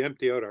it. Did we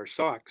empty out our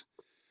socks?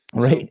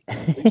 Right. So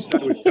at least I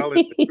was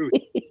telling the truth.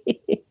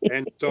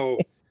 And so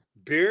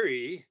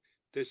Barry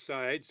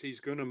decides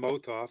he's going to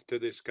mouth off to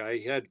this guy.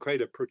 He had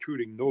quite a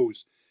protruding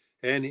nose.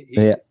 And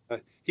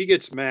he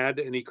gets mad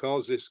and he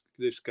calls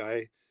this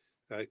guy.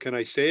 Can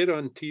I say it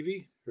on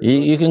TV?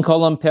 You can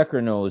call him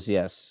Pecker Nose,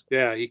 yes.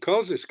 Yeah, he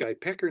calls this guy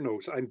Pecker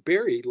Nose. I'm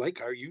Barry. Like,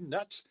 are you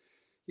nuts?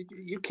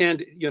 You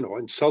can't,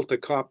 insult a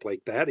cop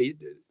like that.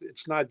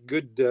 It's not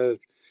good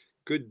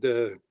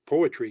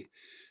poetry.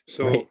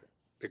 So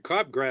the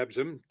cop grabs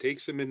him,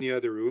 takes him in the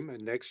other room,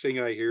 and next thing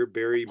I hear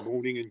Barry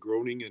moaning and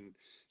groaning and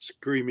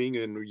screaming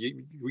and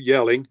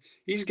yelling.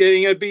 He's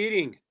getting a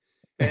beating.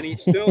 And he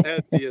still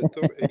has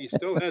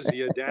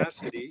the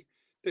audacity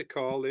to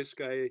call this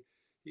guy.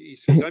 He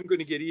says, I'm going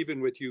to get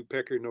even with you,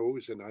 Pecker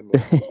Nose. And I'm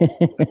like,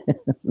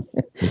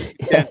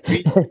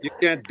 you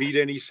can't beat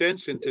any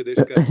sense into this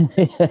guy.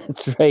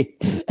 That's right.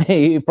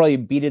 He probably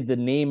beated the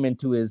name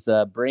into his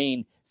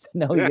brain. So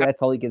now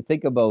that's all he can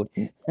think about.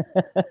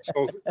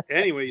 So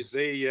anyways,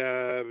 they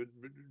had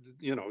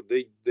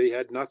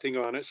nothing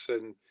on us,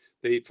 and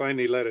they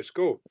finally let us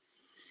go.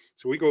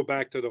 So we go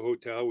back to the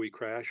hotel, we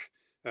crash.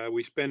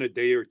 We spent a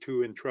day or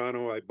two in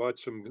Toronto. I bought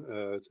some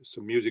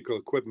musical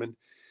equipment,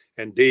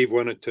 and Dave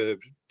wanted to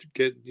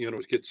get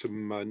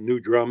some new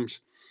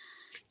drums.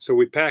 So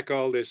we pack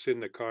all this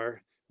in the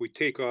car. We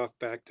take off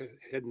back to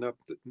heading up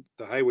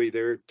the highway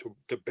there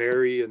to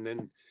Barrie, and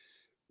then,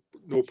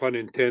 no pun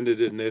intended,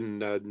 and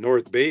then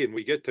North Bay. And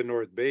we get to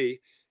North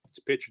Bay. It's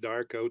pitch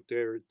dark out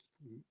there,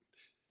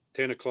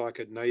 10 o'clock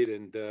at night,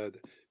 and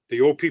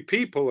the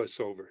OPP pull us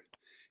over.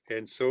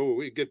 And so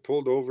we get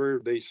pulled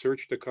over. They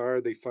search the car.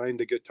 They find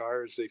the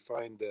guitars. They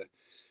find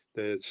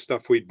the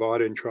stuff we'd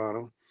bought in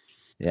Toronto.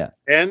 Yeah.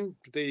 And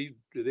they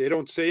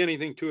don't say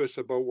anything to us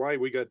about why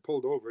we got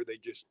pulled over.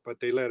 But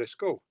they let us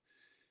go.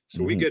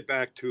 So we get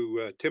back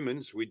to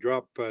Timmins. We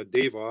drop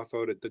Dave off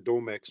out at the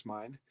Domex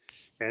mine.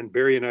 And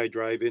Barry and I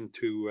drive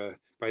into,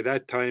 by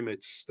that time,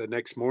 it's the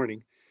next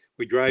morning.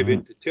 We drive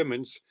into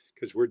Timmins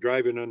because we're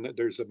driving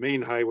there's a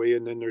main highway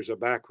and then there's a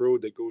back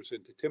road that goes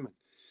into Timmins.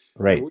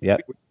 Right. Yeah.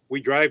 We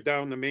drive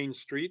down the main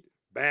street.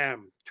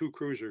 Bam! 2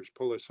 cruisers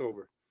pull us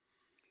over.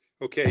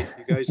 Okay,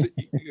 you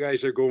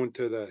guys are going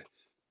to the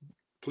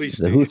police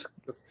station.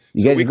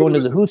 You guys are going to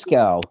the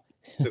Hooskow.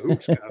 The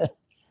Hooskow.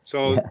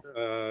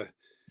 So,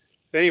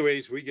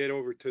 anyways, we get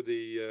over to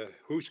the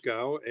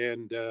Hooskow,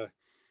 and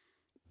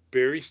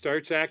Barry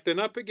starts acting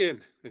up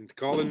again and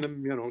calling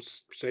them,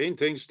 saying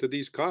things to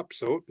these cops.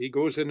 So he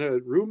goes in a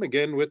room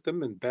again with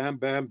them, and bam,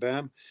 bam,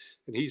 bam.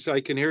 And I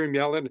can hear him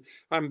yelling,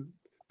 I'm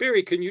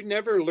Barry, can you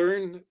never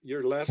learn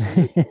your lesson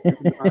that you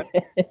do not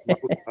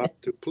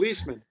talk to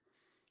policemen?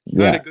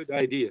 Not a Yeah. good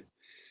idea.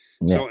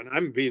 Yeah. So, and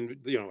I'm being,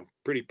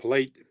 pretty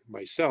polite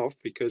myself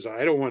because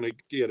I don't want to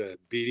get a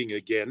beating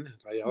again.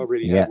 I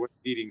already had Yeah. one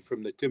beating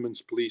from the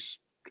Timmins police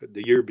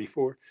the year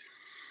before.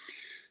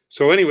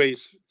 So,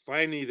 anyways,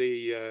 finally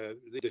they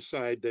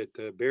decide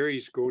that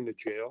Barry's going to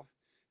jail,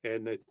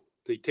 and that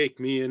they take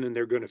me in and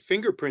they're going to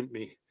fingerprint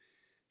me.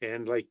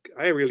 And like,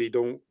 I really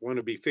don't want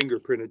to be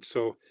fingerprinted.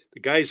 So the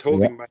guy's Yeah.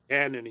 holding my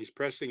hand and he's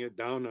pressing it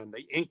down on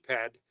the ink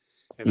pad.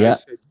 And I Yeah.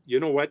 said, you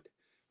know what?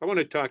 I want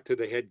to talk to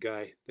the head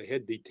guy, the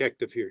head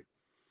detective here.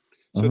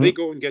 So they Hmm.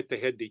 go and get the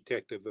head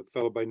detective, a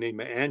fellow by name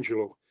of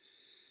Angelo.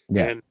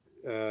 Yeah.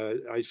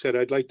 And I said,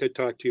 I'd like to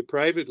talk to you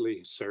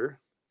privately, sir.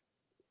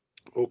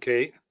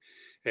 Okay.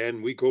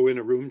 And we go in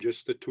a room,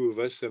 just the two of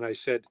us. And I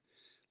said,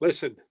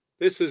 listen,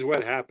 this is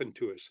what happened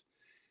to us.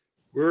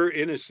 We're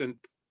innocent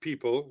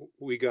people.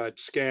 We got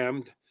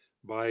scammed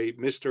by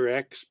Mr.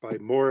 X, by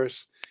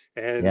Morris.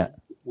 Yeah. And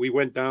we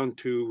went down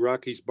to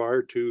Rocky's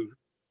bar to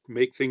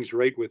make things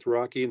right with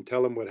Rocky and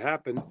tell him what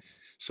happened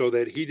so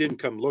that he didn't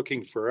come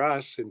looking for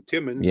us in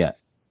Timmins. Yeah.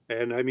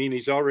 And I mean,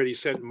 he's already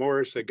sent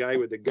Morris, a guy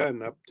with a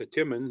gun, up to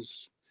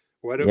Timmins.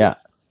 What Yeah.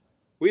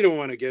 we don't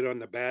want to get on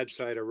the bad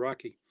side of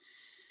Rocky.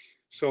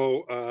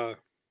 So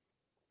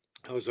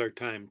how's our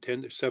time?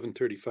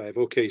 7:35.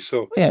 Okay,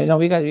 so Yeah. No,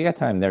 we got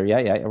time there. Yeah.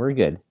 Yeah. We're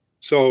good.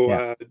 so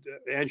Yeah.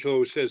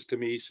 Angelo says to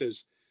me, he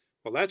says,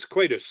 "Well, that's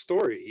quite a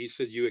story." He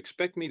said, "You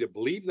expect me to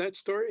believe that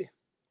story?"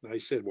 And I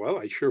said, "Well,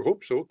 I sure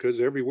hope so, because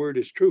every word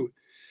is true."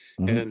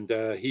 Hmm.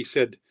 And he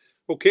said,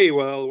 "Okay,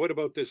 well, what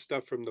about this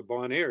stuff from the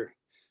Bon Air?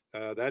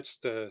 That's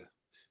the."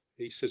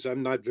 He says,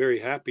 "I'm not very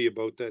happy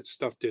about that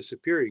stuff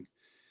disappearing."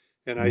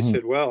 And I Hmm.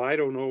 said, "Well, I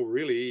don't know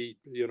really,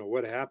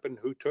 what happened,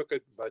 who took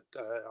it, but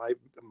I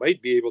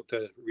might be able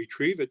to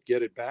retrieve it,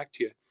 get it back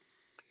to you."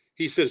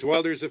 He says,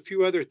 "Well, there's a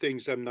few other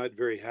things I'm not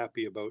very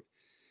happy about."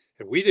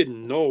 And we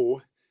didn't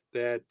know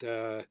that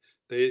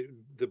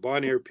the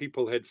Bon Air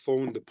people had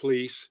phoned the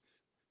police.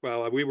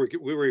 Well, we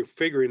were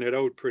figuring it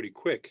out pretty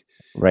quick,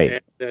 Right.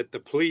 and that the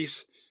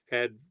police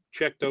had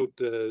checked out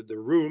the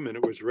room and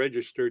it was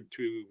registered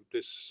to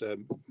this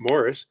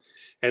Morris,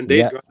 and they'd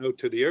Yeah. gone out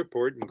to the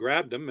airport and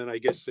grabbed him, and I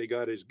guess they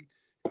got his.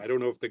 I don't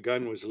know if the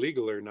gun was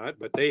legal or not,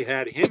 but they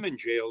had him in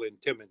jail in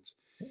Timmins.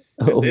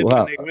 And Oh, then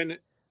wow. when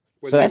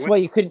So they that's went why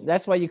you couldn't.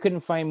 That's why you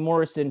couldn't find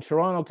Morris in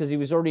Toronto because he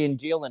was already in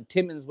jail in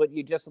Timmins. What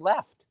you just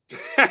left,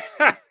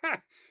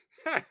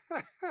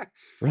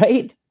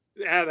 right?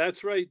 Yeah,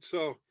 that's right.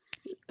 So,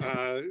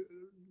 uh,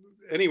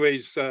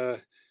 anyways, uh,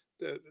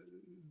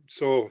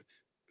 so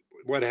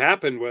what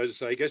happened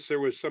was, I guess there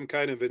was some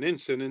kind of an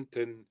incident,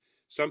 and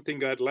something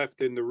got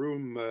left in the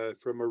room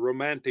from a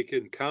romantic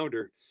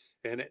encounter,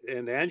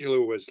 and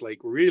Angelo was like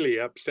really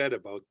upset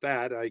about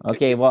that.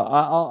 Okay. Well,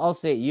 I'll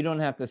say it. You don't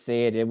have to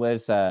say it. It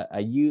was a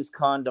used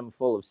condom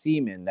full of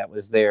semen that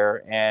was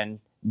there, and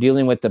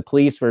dealing with the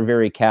police were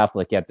very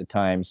Catholic at the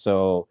time,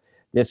 so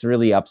this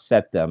really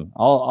upset them.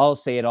 I'll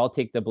say it. I'll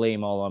take the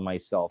blame all on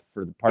myself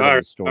for the part of all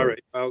right, the all story.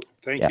 right. Well,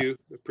 thank Yeah. you,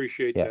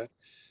 appreciate Yeah. that.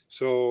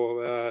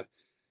 So.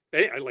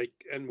 I like,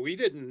 and we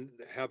didn't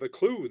have a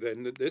clue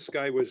then that this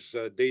guy was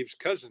Dave's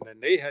cousin, and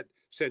they had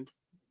sent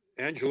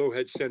Angelo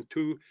had sent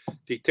two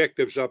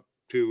detectives up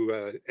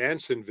to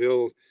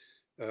Ansonville,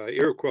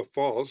 Iroquois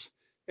Falls,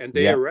 and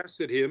they Yeah.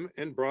 arrested him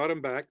and brought him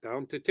back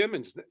down to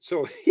Timmins.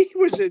 So he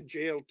was in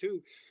jail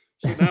too.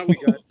 So now we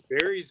got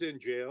Barry's in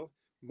jail,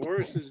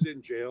 Morris is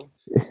in jail,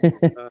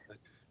 uh,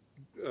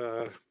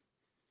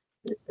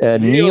 uh, Neil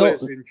Neil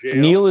is in jail,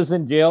 Neil is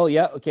in jail.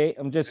 Yeah. Okay.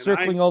 I'm just and I'm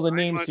circling all the I'm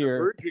names on the here.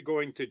 verge of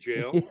going to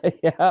jail.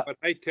 Yeah. But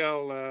I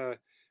tell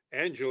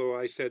Angelo,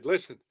 I said,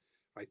 listen,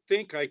 I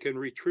think I can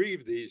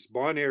retrieve these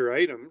Bon Air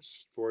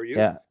items for you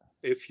Yeah.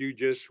 if you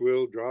just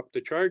will drop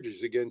the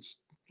charges against,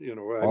 I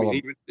All mean,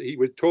 of he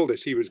would told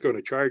us he was going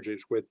to charge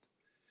us with,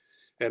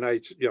 and I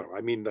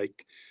mean,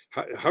 like,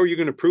 how are you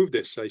going to prove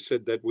this? I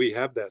said that we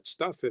have that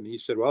stuff, and he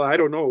said, well, I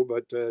don't know,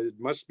 but it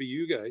must be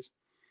you guys.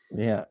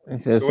 yeah.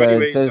 It says So,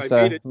 anyways, it says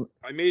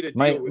I made a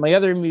my deal with.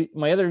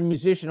 my other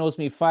musician owes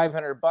me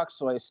 $500,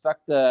 so I stuck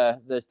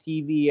the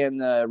TV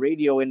and the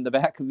radio in the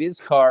back of his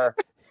car.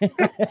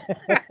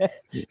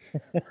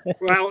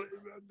 Well,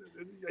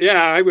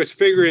 yeah, I was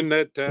figuring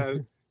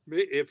that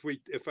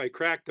if I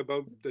cracked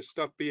about the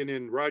stuff being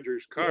in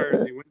Roger's car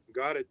and they went and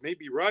got it,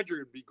 maybe Roger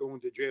would be going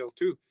to jail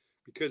too,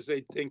 because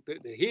they think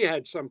that he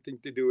had something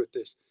to do with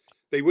this.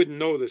 They wouldn't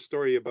know the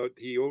story about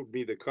he owed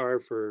me the car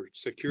for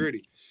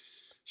security.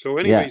 So,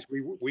 Yeah. anyways,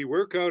 we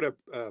work out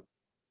a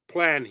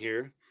plan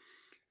here,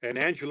 and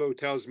Angelo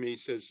tells me, he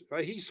says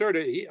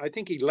I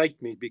think he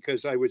liked me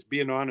because I was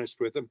being honest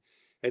with him,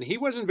 and he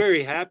wasn't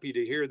very happy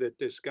to hear that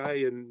this guy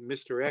in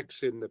Mr.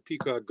 X in the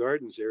Peacock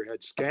Gardens there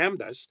had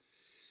scammed us,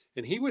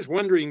 and he was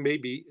wondering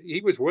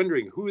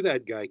who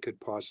that guy could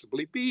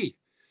possibly be,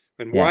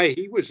 and Yeah. why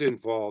he was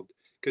involved,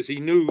 because he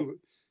knew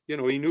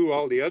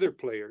all the other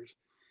players.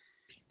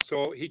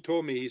 So he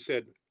told me, he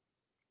said,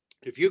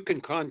 if you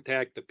can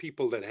contact the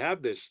people that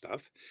have this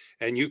stuff,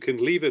 and you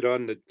can leave it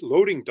on the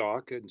loading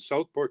dock in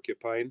South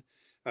Porcupine,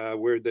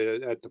 where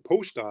at the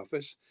post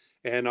office,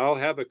 and I'll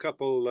have a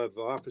couple of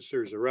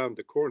officers around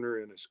the corner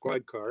in a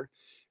squad car,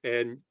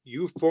 and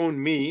you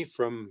phone me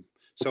from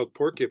South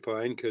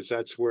Porcupine, because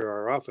that's where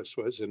our office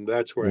was and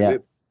that's where I Yeah.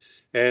 live,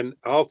 and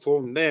I'll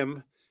phone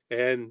them,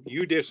 and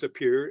you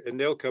disappear, and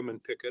they'll come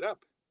and pick it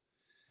up.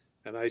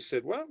 And I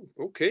said, well,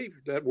 okay,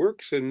 that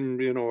works,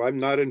 and I'm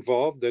not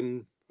involved,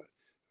 and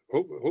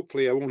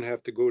hopefully I won't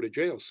have to go to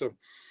jail. So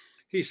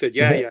he said,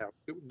 yeah,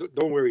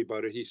 don't worry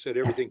about it. He said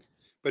everything,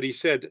 but he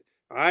said,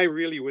 I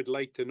really would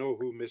like to know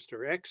who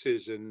Mr. X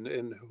is,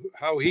 and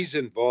how he's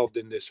involved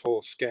in this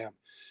whole scam.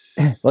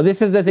 Well,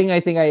 this is the thing I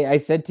think I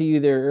said to you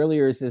there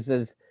earlier is it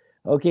says,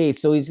 okay,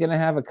 so he's going to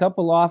have a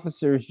couple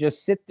officers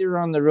just sit there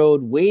on the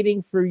road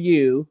waiting for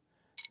you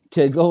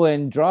to go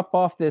and drop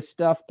off this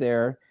stuff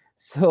there.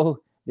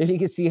 So there you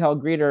can see how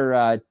great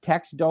our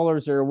tax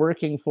dollars are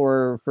working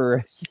for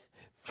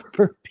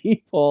for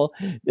people.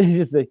 They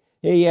just say,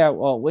 hey, yeah,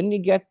 well, when you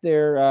get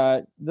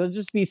there, they'll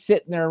just be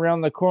sitting there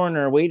around the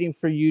corner waiting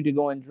for you to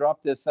go and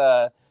drop this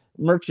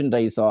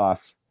merchandise off.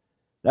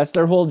 That's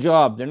their whole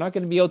job. They're not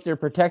going to be out there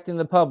protecting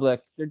the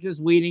public. They're just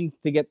waiting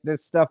to get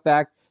this stuff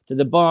back to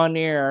the Bon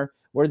Air,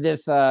 where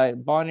this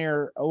Bon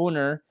Air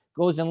owner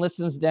goes and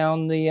listens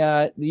down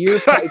the ear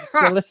pipes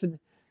to listen.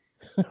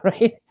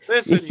 Right?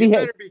 Listen, you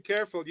better be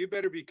careful. You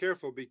better be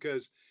careful,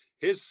 because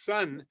his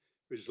son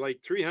was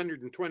like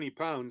 320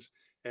 pounds,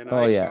 and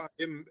I saw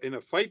him in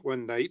a fight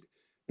one night.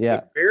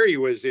 That Barry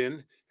was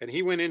in, and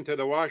he went into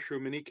the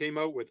washroom, and he came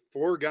out with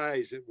 4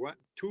 guys,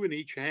 two in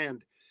each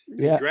hand.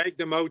 He dragged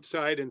them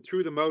outside and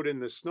threw them out in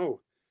the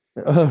snow.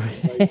 I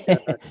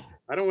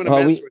don't want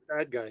to mess with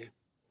that guy.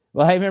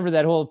 Well, I remember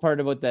that whole part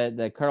about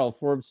the Carl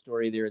Forbes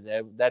story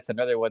there. That's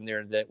another one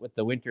there, that with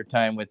the winter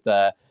time, with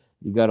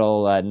you got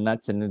all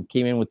nuts, and then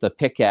came in with the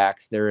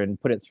pickaxe there and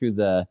put it through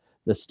the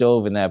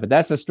stove and that. But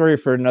that's a story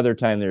for another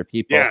time there,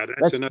 people. Yeah,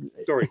 that's another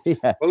story.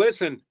 Yeah. Well,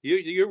 listen,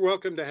 you're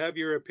welcome to have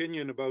your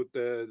opinion about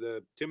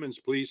the Timmins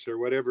police or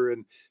whatever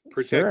and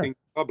protecting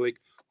the public.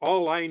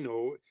 All I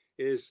know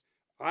is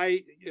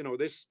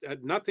this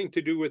had nothing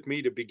to do with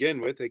me to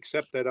begin with,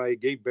 except that I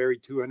gave Barry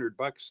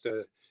 $200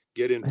 to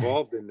get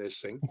involved in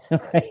this thing.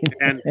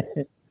 and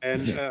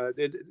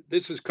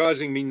this is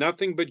causing me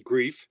nothing but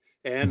grief.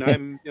 And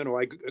I'm,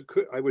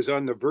 I was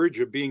on the verge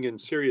of being in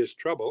serious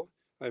trouble.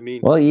 I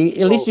mean, well,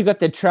 at least you got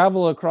to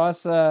travel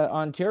across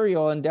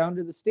Ontario and down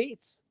to the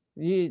States.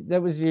 You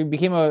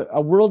became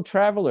a world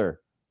traveler.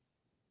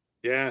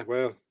 Yeah,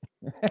 well,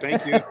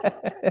 thank you.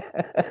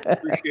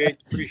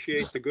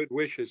 Appreciate the good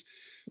wishes.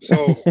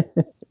 So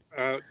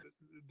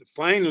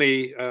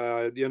finally,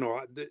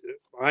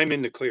 I'm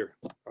in the clear.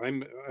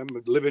 I'm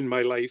living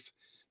my life.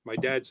 My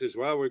dad says,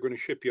 well, we're going to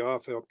ship you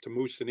off up to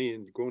Moosonee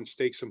and go and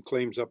stake some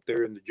claims up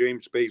there in the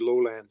James Bay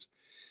lowlands.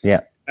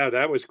 Yeah. Now,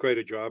 that was quite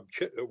a job.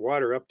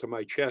 Water up to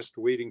my chest,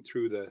 wading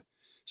through the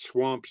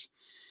swamps.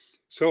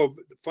 So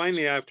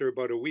finally, after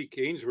about a week,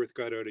 Ainsworth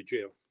got out of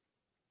jail.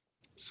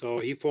 So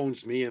he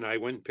phones me, and I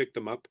went and picked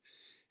him up.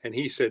 And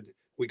he said,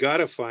 we got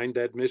to find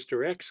that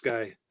Mr. X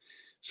guy.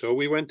 So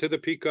we went to the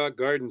Peacock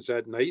Gardens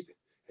that night.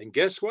 And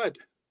guess what?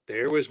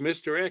 There was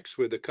Mr. X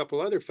with a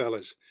couple other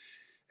fellas.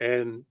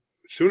 And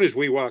as soon as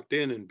we walked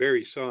in and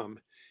Barry saw him,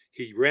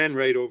 he ran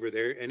right over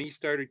there and he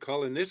started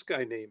calling this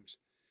guy names.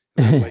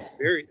 And I'm like,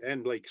 Barry,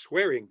 and like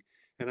swearing.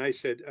 And I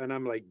said, and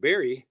I'm like,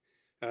 Barry,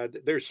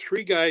 there's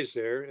 3 guys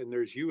there, and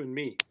there's you and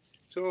me.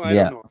 So I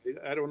don't know.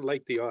 I don't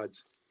like the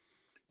odds.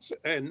 So,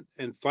 and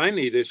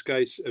finally, this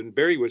guy, and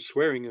Barry was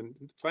swearing, and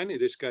finally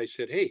this guy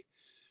said, hey,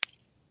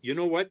 you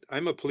know what?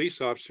 I'm a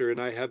police officer,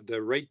 and I have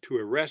the right to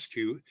arrest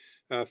you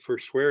for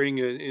swearing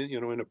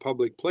in a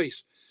public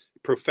place,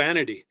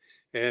 profanity.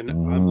 And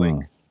I'm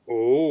like,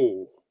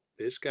 oh,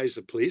 this guy's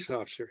a police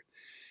officer.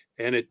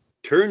 And it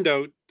turned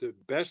out the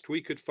best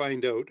we could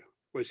find out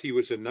was he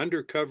was an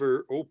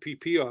undercover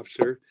OPP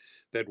officer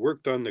that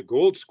worked on the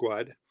Gold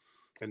Squad.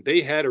 And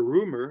they had a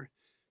rumor,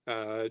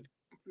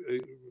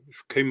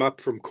 came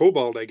up from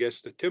Cobalt, I guess,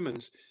 to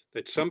Timmins,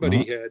 that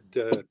somebody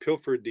had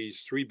pilfered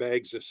these 3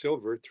 bags of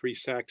silver, 3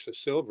 sacks of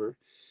silver,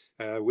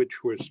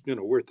 which was,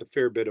 worth a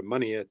fair bit of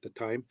money at the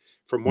time,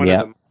 from one of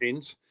the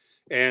mines,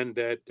 and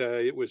that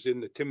it was in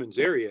the Timmins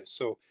area.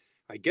 So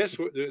I guess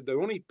the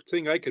only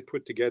thing I could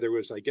put together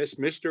was, I guess,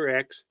 Mr.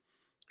 X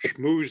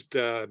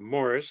schmoozed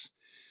Morris.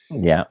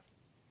 Yeah.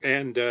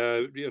 And,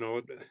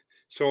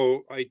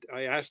 so I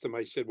asked him,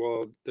 I said,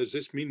 well, does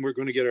this mean we're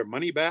going to get our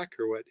money back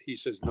or what? He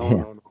says,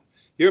 no.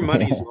 Your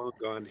money's long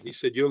gone. He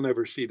said, you'll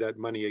never see that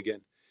money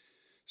again.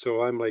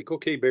 So I'm like,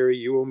 okay, Barry,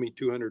 you owe me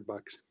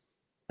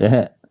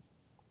 $200.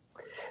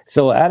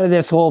 So out of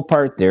this whole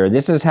part there,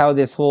 this is how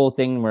this whole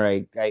thing where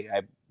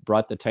I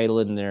brought the title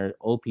in there,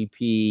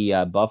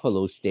 OPP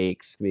Buffalo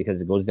Stakes, because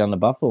it goes down the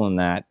Buffalo in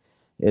that,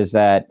 is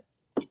that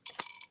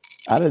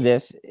out of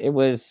this, it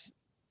was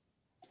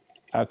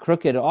a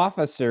crooked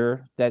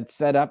officer that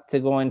set up to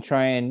go and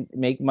try and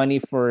make money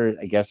for,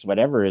 I guess,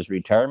 whatever, his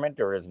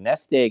retirement or his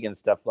nest egg and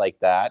stuff like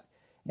that.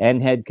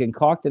 and had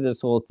concocted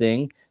this whole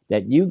thing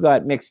that you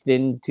got mixed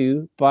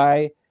into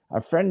by a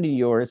friend of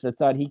yours that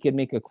thought he could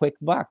make a quick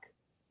buck.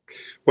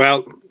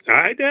 Well,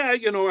 I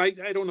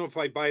don't know if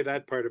I buy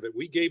that part of it.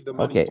 We gave the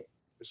money Okay. to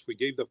Morris. We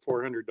gave the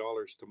 $400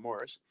 to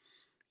Morris.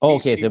 Oh, He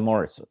okay, to seemed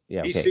Morris.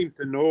 Yeah, he okay. seemed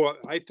to know.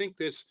 I think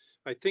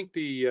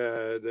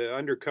the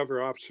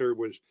undercover officer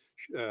was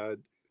uh,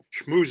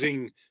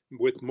 schmoozing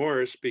with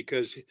Morris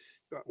because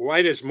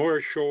why does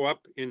Morris show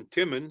up in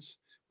Timmins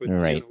with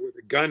Right. with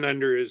a gun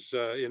under his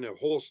in a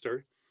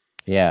holster?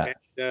 Yeah.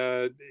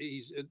 And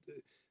he's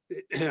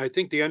I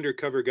think the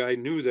undercover guy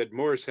knew that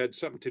Morris had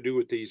something to do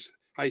with these.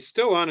 I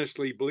still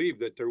honestly believe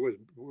that there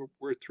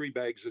were 3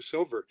 bags of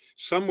silver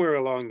somewhere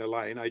along the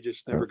line. I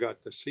just never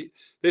got to see.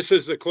 This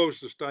is the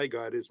closest I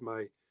got. Is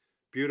my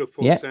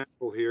beautiful Yeah.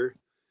 sample here.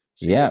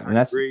 See Yeah. the And high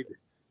that's grade.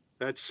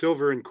 That's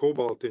silver and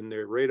cobalt in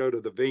there, right out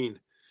of the vein.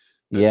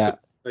 That's yeah.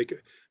 like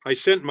I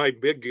sent my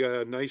big,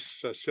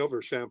 nice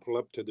silver sample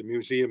up to the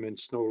museum in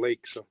Snow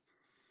Lake. So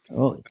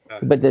Oh, uh,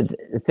 but the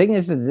thing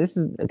is that this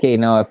is okay.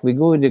 Now, if we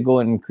go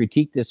and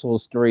critique this whole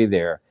story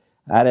there,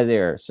 out of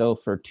there, so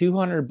for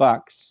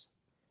 $200,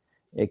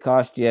 it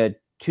cost you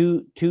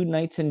two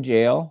nights in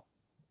jail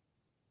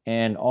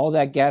and all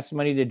that gas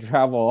money to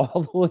travel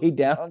all the way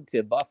down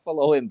to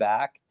Buffalo and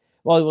back.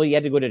 Well, you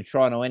had to go to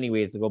Toronto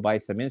anyways to go buy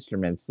some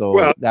instruments. So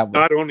well, that was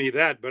not only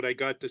that, but I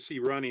got to see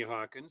Ronnie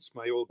Hawkins,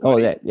 my old oh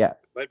buddy. that yeah,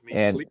 Let me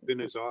and sleep in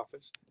his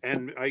office,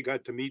 and I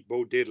got to meet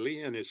Bo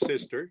Diddley and his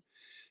sister.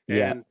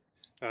 yeah. And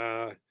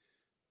uh,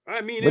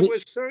 I mean, What?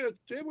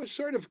 it was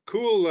sort of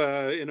cool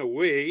in a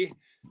way,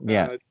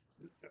 Yeah. uh,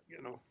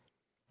 you know.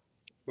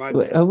 But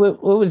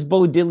What was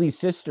Bo Diddley's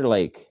sister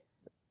like?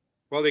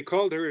 well, they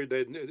called her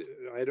the.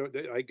 I don't.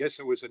 I guess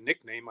it was a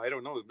nickname. I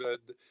don't know.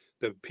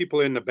 The people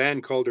in the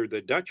band called her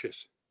the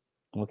Duchess.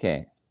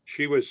 Okay.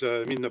 She was.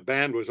 I mean, the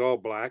band was all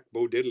black.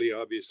 Bo Diddley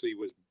obviously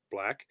was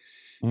black,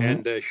 Hmm.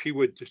 and she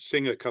would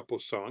sing a couple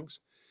songs.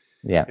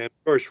 Yeah. And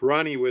of course,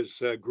 Ronnie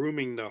was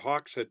grooming the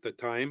Hawks at the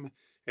time,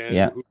 and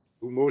Yeah.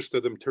 who most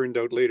of them turned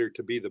out later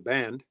to be the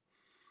band.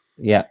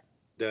 Yeah.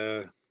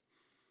 Uh,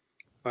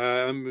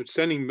 I'm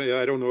sending.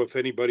 I don't know if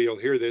anybody will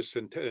hear this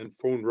and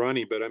phone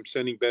Ronnie, but I'm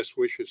sending best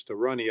wishes to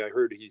Ronnie. I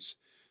heard he's,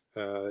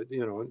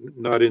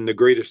 not in the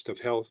greatest of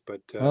health,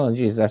 but Oh,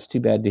 geez, that's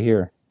too bad to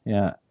hear.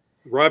 Yeah.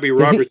 Robbie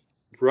Because he Roberts,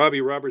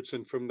 Robbie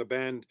Robertson from the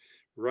band.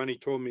 Ronnie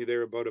told me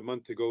there about a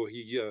month ago.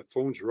 He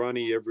phones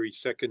Ronnie every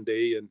second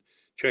day and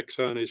checks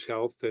on his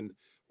health. And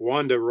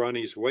Wanda,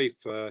 Ronnie's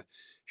wife, mhm.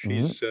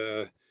 she's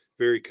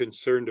very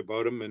concerned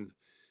about him,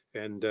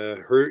 and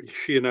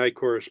she and I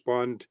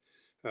correspond.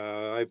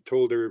 I've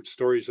told her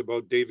stories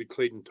about David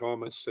Clayton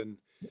Thomas and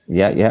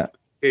Yeah, and yeah.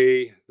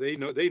 hey, they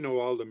know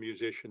all the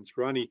musicians.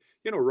 Ronnie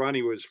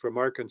was from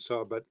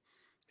Arkansas, but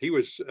he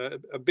was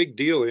a big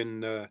deal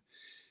in.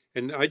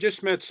 And I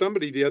just met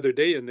somebody the other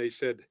day, and they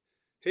said,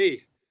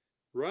 "Hey,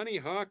 Ronnie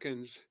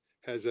Hawkins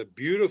has a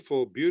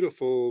beautiful,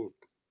 beautiful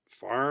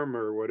farm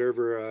or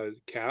whatever,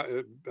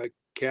 a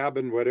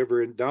cabin,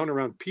 whatever, down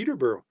around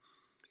Peterborough.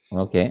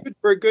 Okay.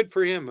 Good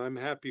for him. I'm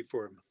happy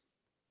for him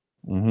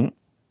Hmm.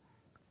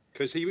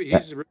 because Yeah,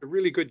 he's a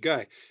really good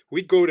guy.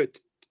 We'd go to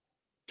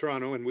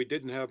Toronto, and we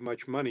didn't have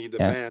much money, the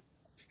yeah, band,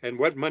 and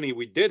what money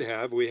we did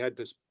have, we had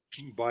to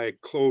buy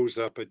clothes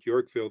up at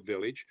Yorkville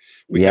Village.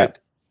 We yeah, had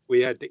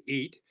we had to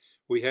eat.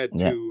 We had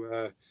yeah.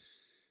 to.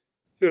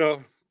 You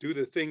know, do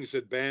the things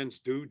that bands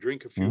do,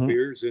 drink a few Hmm.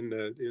 beers in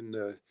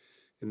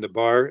the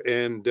bar,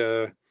 and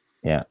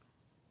Yeah,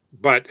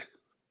 but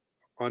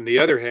on the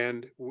other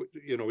hand,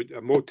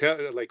 a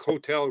motel like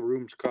hotel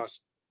rooms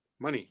cost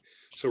money.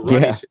 So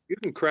Ronnie yeah, said, "You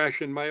can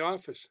crash in my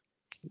office."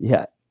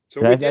 yeah.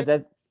 So we That that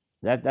did.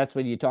 that that's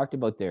what you talked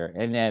about there.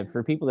 And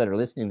for people that are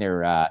listening,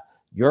 there,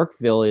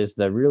 Yorkville is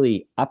the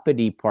really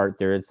uppity part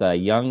there. It's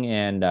Young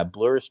and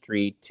Bloor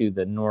Street to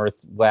the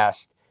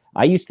northwest.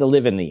 I used to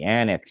live in the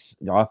annex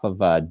off of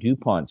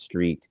Dupont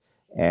Street,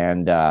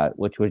 and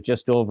which was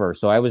just over.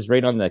 So I was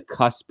right on the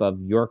cusp of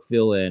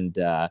Yorkville and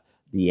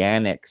the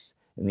annex.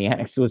 And the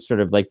annex was sort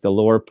of like the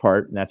lower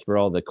part, and that's where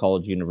all the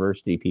college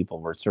university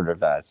people were sort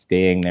of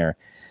staying there.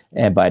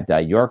 And but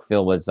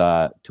Yorkville was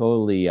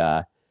totally It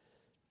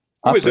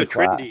was upper a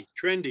class.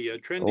 trendy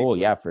Oh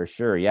place. yeah, for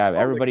sure. Yeah,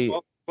 everybody.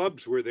 All the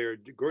clubs were there.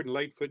 Gordon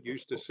Lightfoot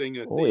used to sing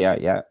Oh yeah,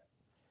 yeah,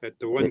 at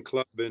the one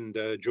club, and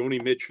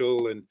Joni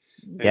Mitchell, and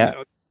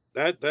yeah.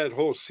 that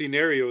whole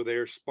scenario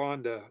there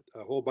spawned a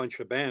whole bunch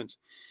of bands.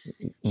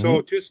 Hmm.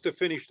 So just to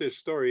finish this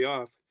story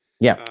off,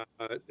 Yeah,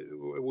 uh,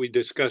 we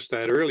discussed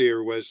that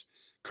earlier. Was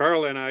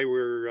Carl and I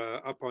were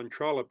up on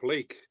Trollop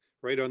Lake,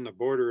 right on the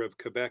border of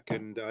Quebec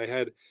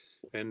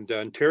and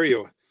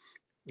Ontario,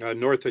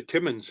 north of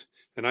Timmins,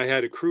 and I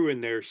had a crew in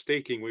there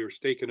staking. We were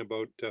staking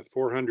about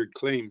 400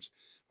 claims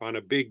on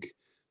a big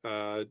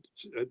uh,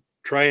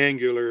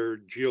 triangular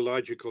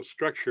geological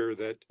structure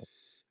that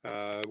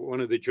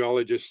one of the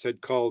geologists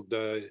had called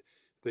the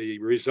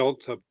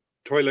result of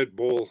toilet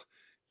bowl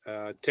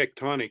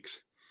tectonics.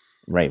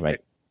 right, right.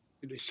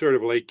 It's sort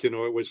of like,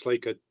 it was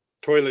like a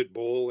toilet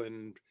bowl,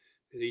 and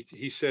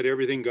he said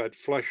everything got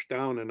flushed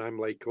down, and I'm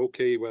like,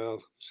 okay,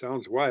 well,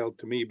 sounds wild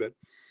to me, but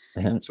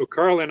so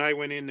Carl and I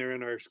went in there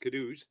in our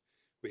skidoos.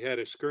 We had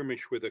a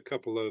skirmish with a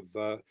couple of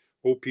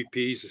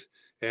OPPs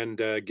and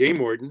game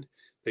warden.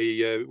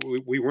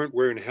 We weren't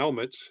wearing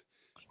helmets,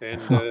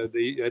 and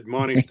they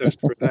admonished us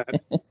for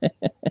that.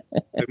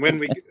 And when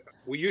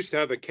we used to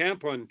have a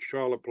camp on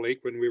Charlotte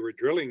Lake when we were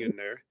drilling in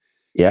there,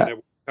 Yeah. and at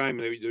one time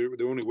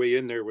the only way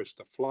in there was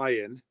to fly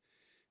in,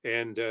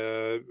 and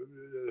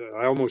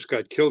I almost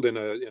got killed in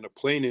a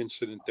plane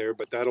incident there,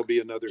 but that'll be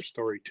another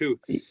story too.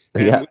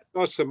 And Yeah. we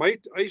saw some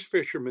ice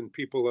fishermen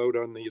people out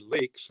on the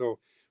lake, so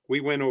we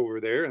went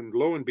over there, and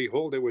lo and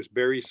behold, it was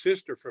Barry's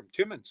sister from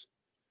Timmins.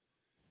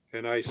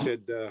 And I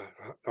said,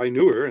 I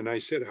knew her, and I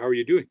said, "How are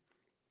you doing?"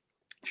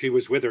 She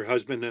was with her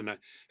husband and I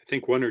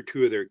think one or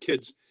two of their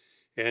kids.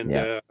 And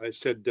Yeah. I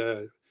said,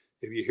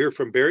 "Have you hear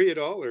from Barry at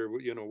all, or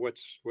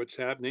what's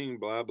happening?"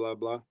 Blah blah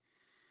blah.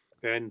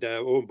 And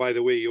oh, by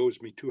the way, he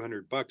owes me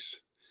 $200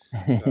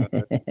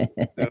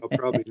 that I'll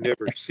probably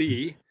never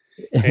see.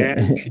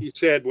 And she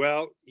said,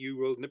 "Well, you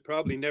will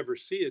probably never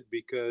see it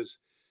because,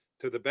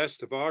 to the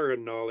best of our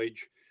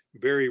knowledge,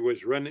 Barry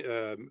was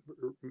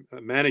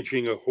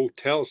managing a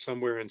hotel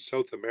somewhere in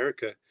South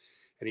America,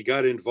 and he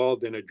got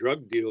involved in a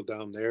drug deal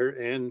down there,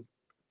 and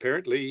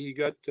apparently he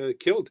got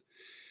killed."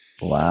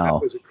 That Wow.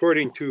 was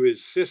according to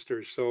his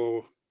sister.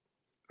 So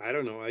I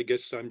don't know. I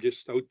guess I'm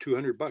just out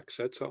 $200.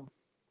 That's all.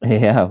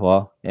 Yeah.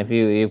 Well, if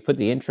you put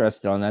the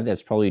interest on that,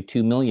 that's probably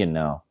 2 million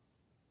now.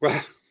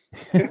 Well,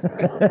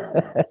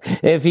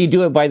 If you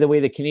do it, by the way,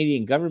 the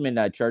Canadian government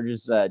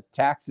charges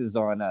taxes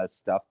on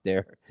stuff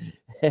there.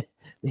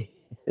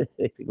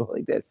 They go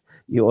like this: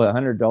 you owe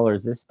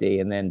 $100 this day,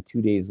 and then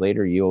 2 days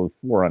later you owe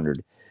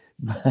 400.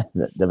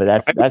 But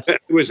that's I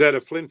was at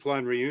a Flin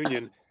Flon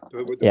reunion.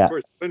 Of yeah.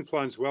 course, Flin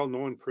Flon's well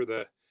known for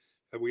the.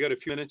 Have we got a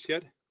few minutes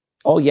yet?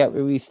 Oh yeah,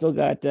 we still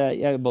got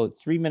about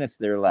 3 minutes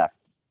there left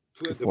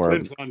The before.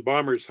 Flin Flon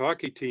Bombers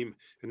hockey team,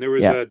 and there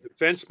was Yeah. a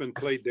defenseman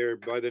played there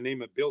by the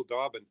name of Bill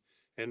Dobbin.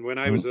 And when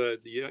I was a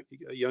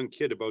young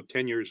kid, about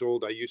 10 years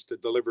old, I used to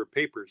deliver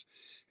papers.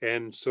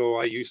 And so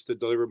I used to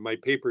deliver my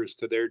papers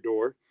to their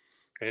door.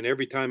 And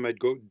every time I'd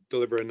go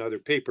deliver another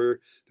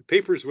paper, the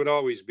papers would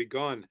always be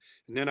gone.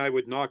 And then I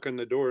would knock on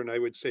the door and I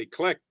would say,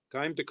 "Collect,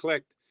 time to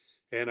collect."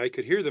 And I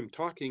could hear them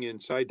talking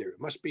inside there. It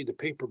must be the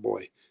paper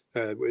boy.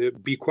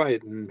 Be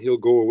quiet and he'll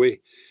go away.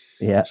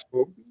 Yeah.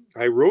 So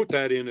I wrote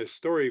that in a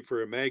story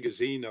for a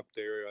magazine up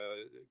there,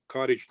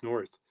 Cottage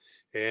North.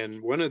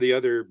 And one of the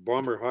other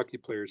Bomber hockey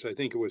players, I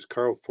think it was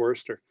Carl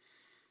Forster,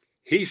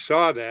 he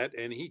saw that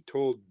and he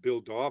told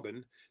Bill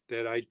Dobbin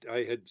that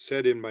I had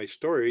said in my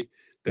story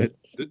that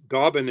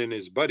Dobbin and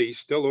his buddy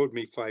still owed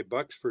me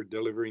 $5 for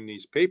delivering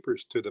these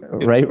papers to them.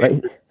 Right.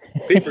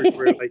 Papers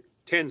were like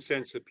 10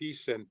 cents a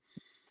piece. And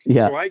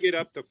Yeah. so I get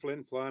up to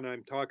Flin Flon.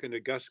 I'm talking to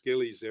Gus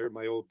Gillies there,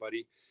 my old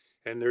buddy.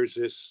 And there's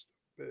this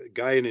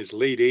guy in his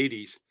late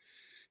 80s.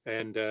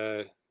 And,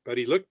 but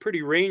he looked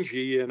pretty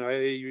rangy. And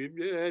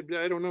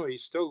I don't know. He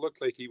still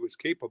looked like he was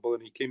capable.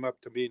 And he came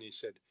up to me and he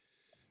said,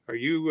 "Are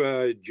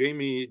you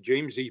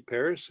James E.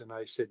 Paris?" And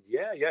I said,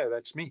 yeah,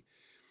 that's me.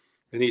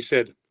 And he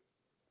said,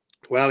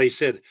 "Well," he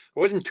said, "I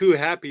wasn't too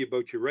happy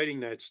about you writing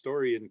that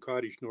story in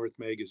Cottage North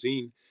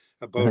magazine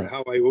about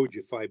how I owed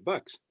you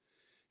 $5."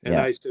 And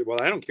Yeah. I said,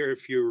 "Well, I don't care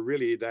if you're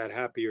really that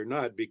happy or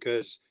not,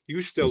 because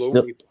you still owe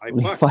Still me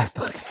only $5.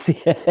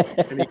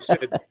 $5.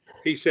 And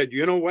he said,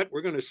 "You know what?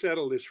 We're going to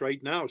settle this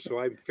right now." So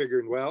I'm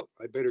figuring, well,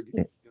 I better,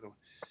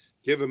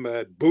 give him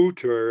a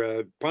boot or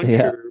a punch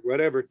Yeah. or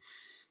whatever.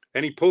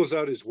 And he pulls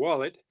out his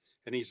wallet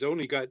and he's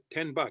only got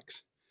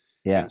 $10.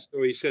 Yeah. And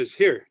so he says,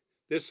 "Here,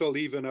 this will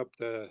even up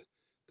the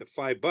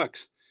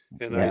 $5."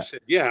 And I Yeah.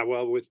 said, "Yeah,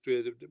 well,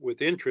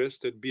 with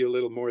interest, it'd be a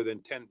little more than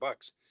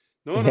 $10."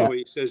 No, Yeah.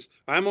 he says,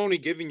 "I'm only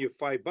giving you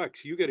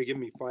 $5. You got to give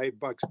me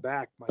 $5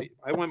 back.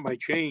 I want my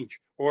change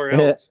or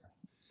else."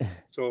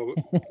 So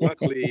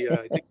luckily,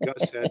 I think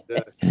Gus had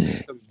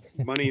some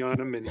money on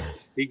him, and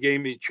he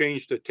gave me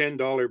changed a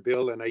 $10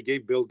 bill, and I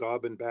gave Bill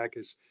Dobbin back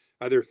his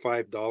other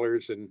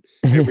 $5, and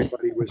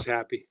everybody was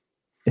happy.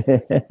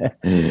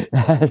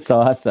 That's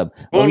awesome.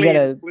 Well, we Only in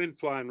gotta. Flin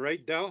Flon,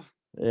 right, Del?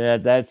 Yeah,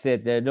 that's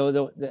it.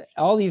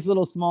 All these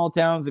little small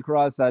towns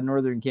across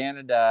northern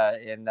Canada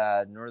and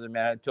northern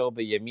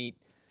Manitoba, you meet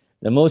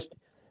the most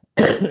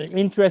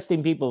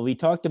interesting people. We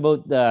talked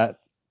about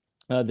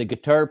the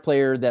guitar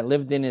player that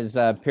lived in his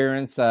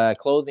parents'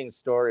 clothing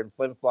store in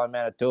Flin Flon,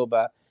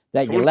 Manitoba.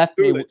 That you Tony left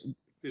me. Tulis.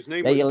 His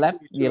name That was you left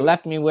Tony you Tulis.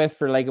 left me with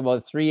for like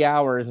about 3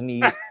 hours, and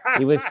he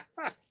was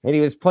and he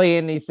was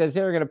playing. He says,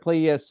 "Hey, we're gonna play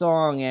you a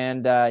song,"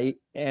 and I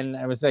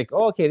was like,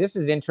 "Oh, okay, this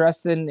is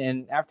interesting."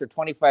 And after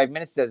 25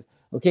 minutes, says,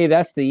 "Okay,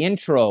 that's the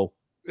intro."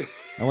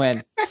 I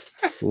went,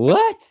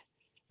 "What?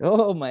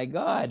 Oh my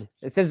God!"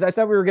 It says, "I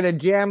thought we were gonna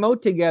jam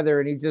out together,"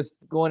 and he's just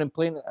going and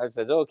playing. I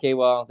said, "Okay,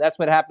 well, that's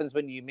what happens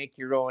when you make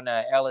your own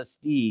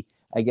LSD.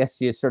 I guess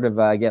you sort of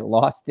get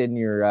lost in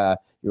your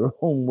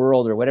own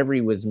world or whatever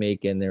he was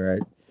making there."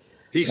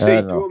 He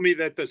told me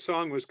that the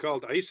song was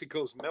called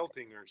 "Icicles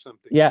Melting" or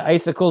something. Yeah,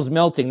 icicles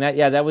melting.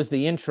 That was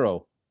the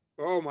intro.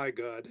 Oh my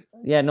God.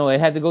 Yeah, no, it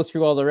had to go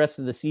through all the rest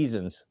of the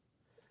seasons.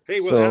 Hey,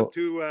 we'll have So,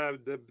 to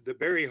the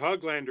Barry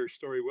Hoglander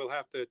story. We'll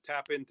have to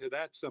tap into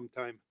that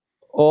sometime.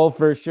 oh,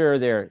 for sure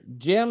there.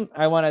 Jim,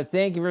 I want to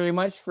thank you very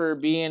much for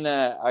being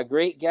a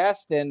great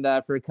guest and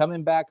for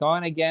coming back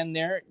on again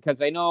there,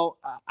 because I know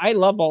I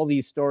love all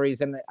these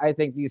stories and I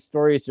think these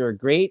stories are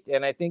great.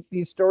 And I think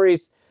these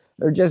stories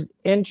are just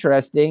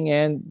interesting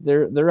and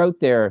they're out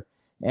there.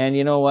 And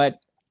you know what?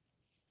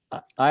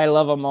 I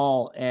love them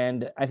all.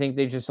 And I think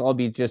they just all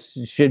be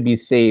just should be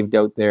saved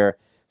out there.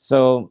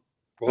 So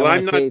I Well, want to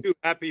I'm not say, too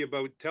happy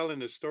about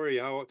telling a story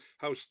how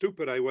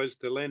stupid I was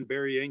to lend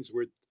Barry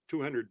Ainsworth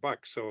 $200.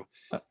 So,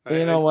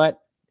 you know and what?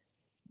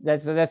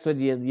 That's what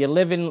you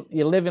live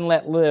and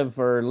let live,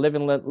 or live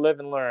and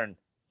learn.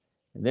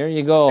 There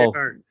you they go.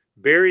 are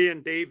Barry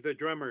and Dave the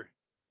drummer.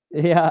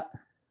 Yeah,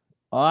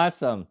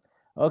 awesome.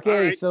 All Okay,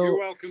 right, you're so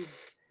welcome.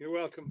 You're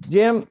welcome.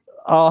 Jim,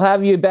 I'll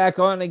have you back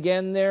on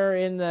again there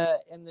in the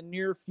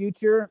near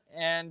future.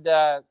 And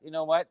you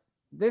know what?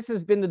 This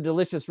has been the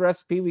delicious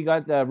recipe. We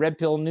got the Red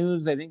Pill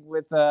News, I think,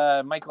 with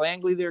Michael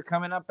Angley there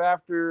coming up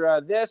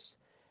after this.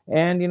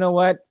 And you know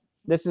what?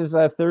 This is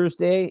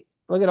Thursday.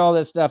 Look at all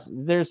this stuff.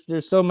 There's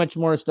so much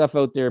more stuff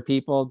out there,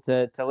 people,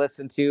 to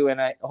listen to,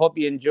 and I hope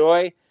you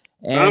enjoy.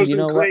 And you Thousand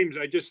know what? claims.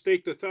 I just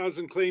staked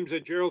 1,000 claims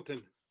at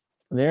Geraldton.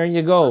 There you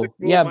Another go. gold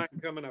Yeah, mine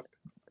coming up.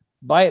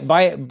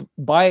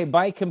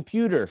 by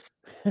computer.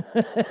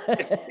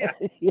 Yeah.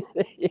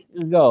 There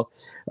you go.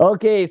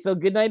 Okay, so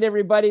good night,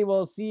 everybody.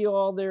 We'll see you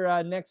all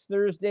there next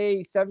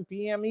Thursday, 7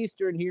 p.m.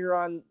 Eastern, here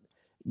on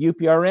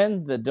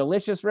UPRN, the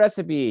delicious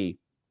recipe.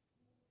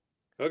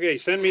 Okay,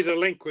 send me the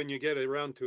link when you get around to it.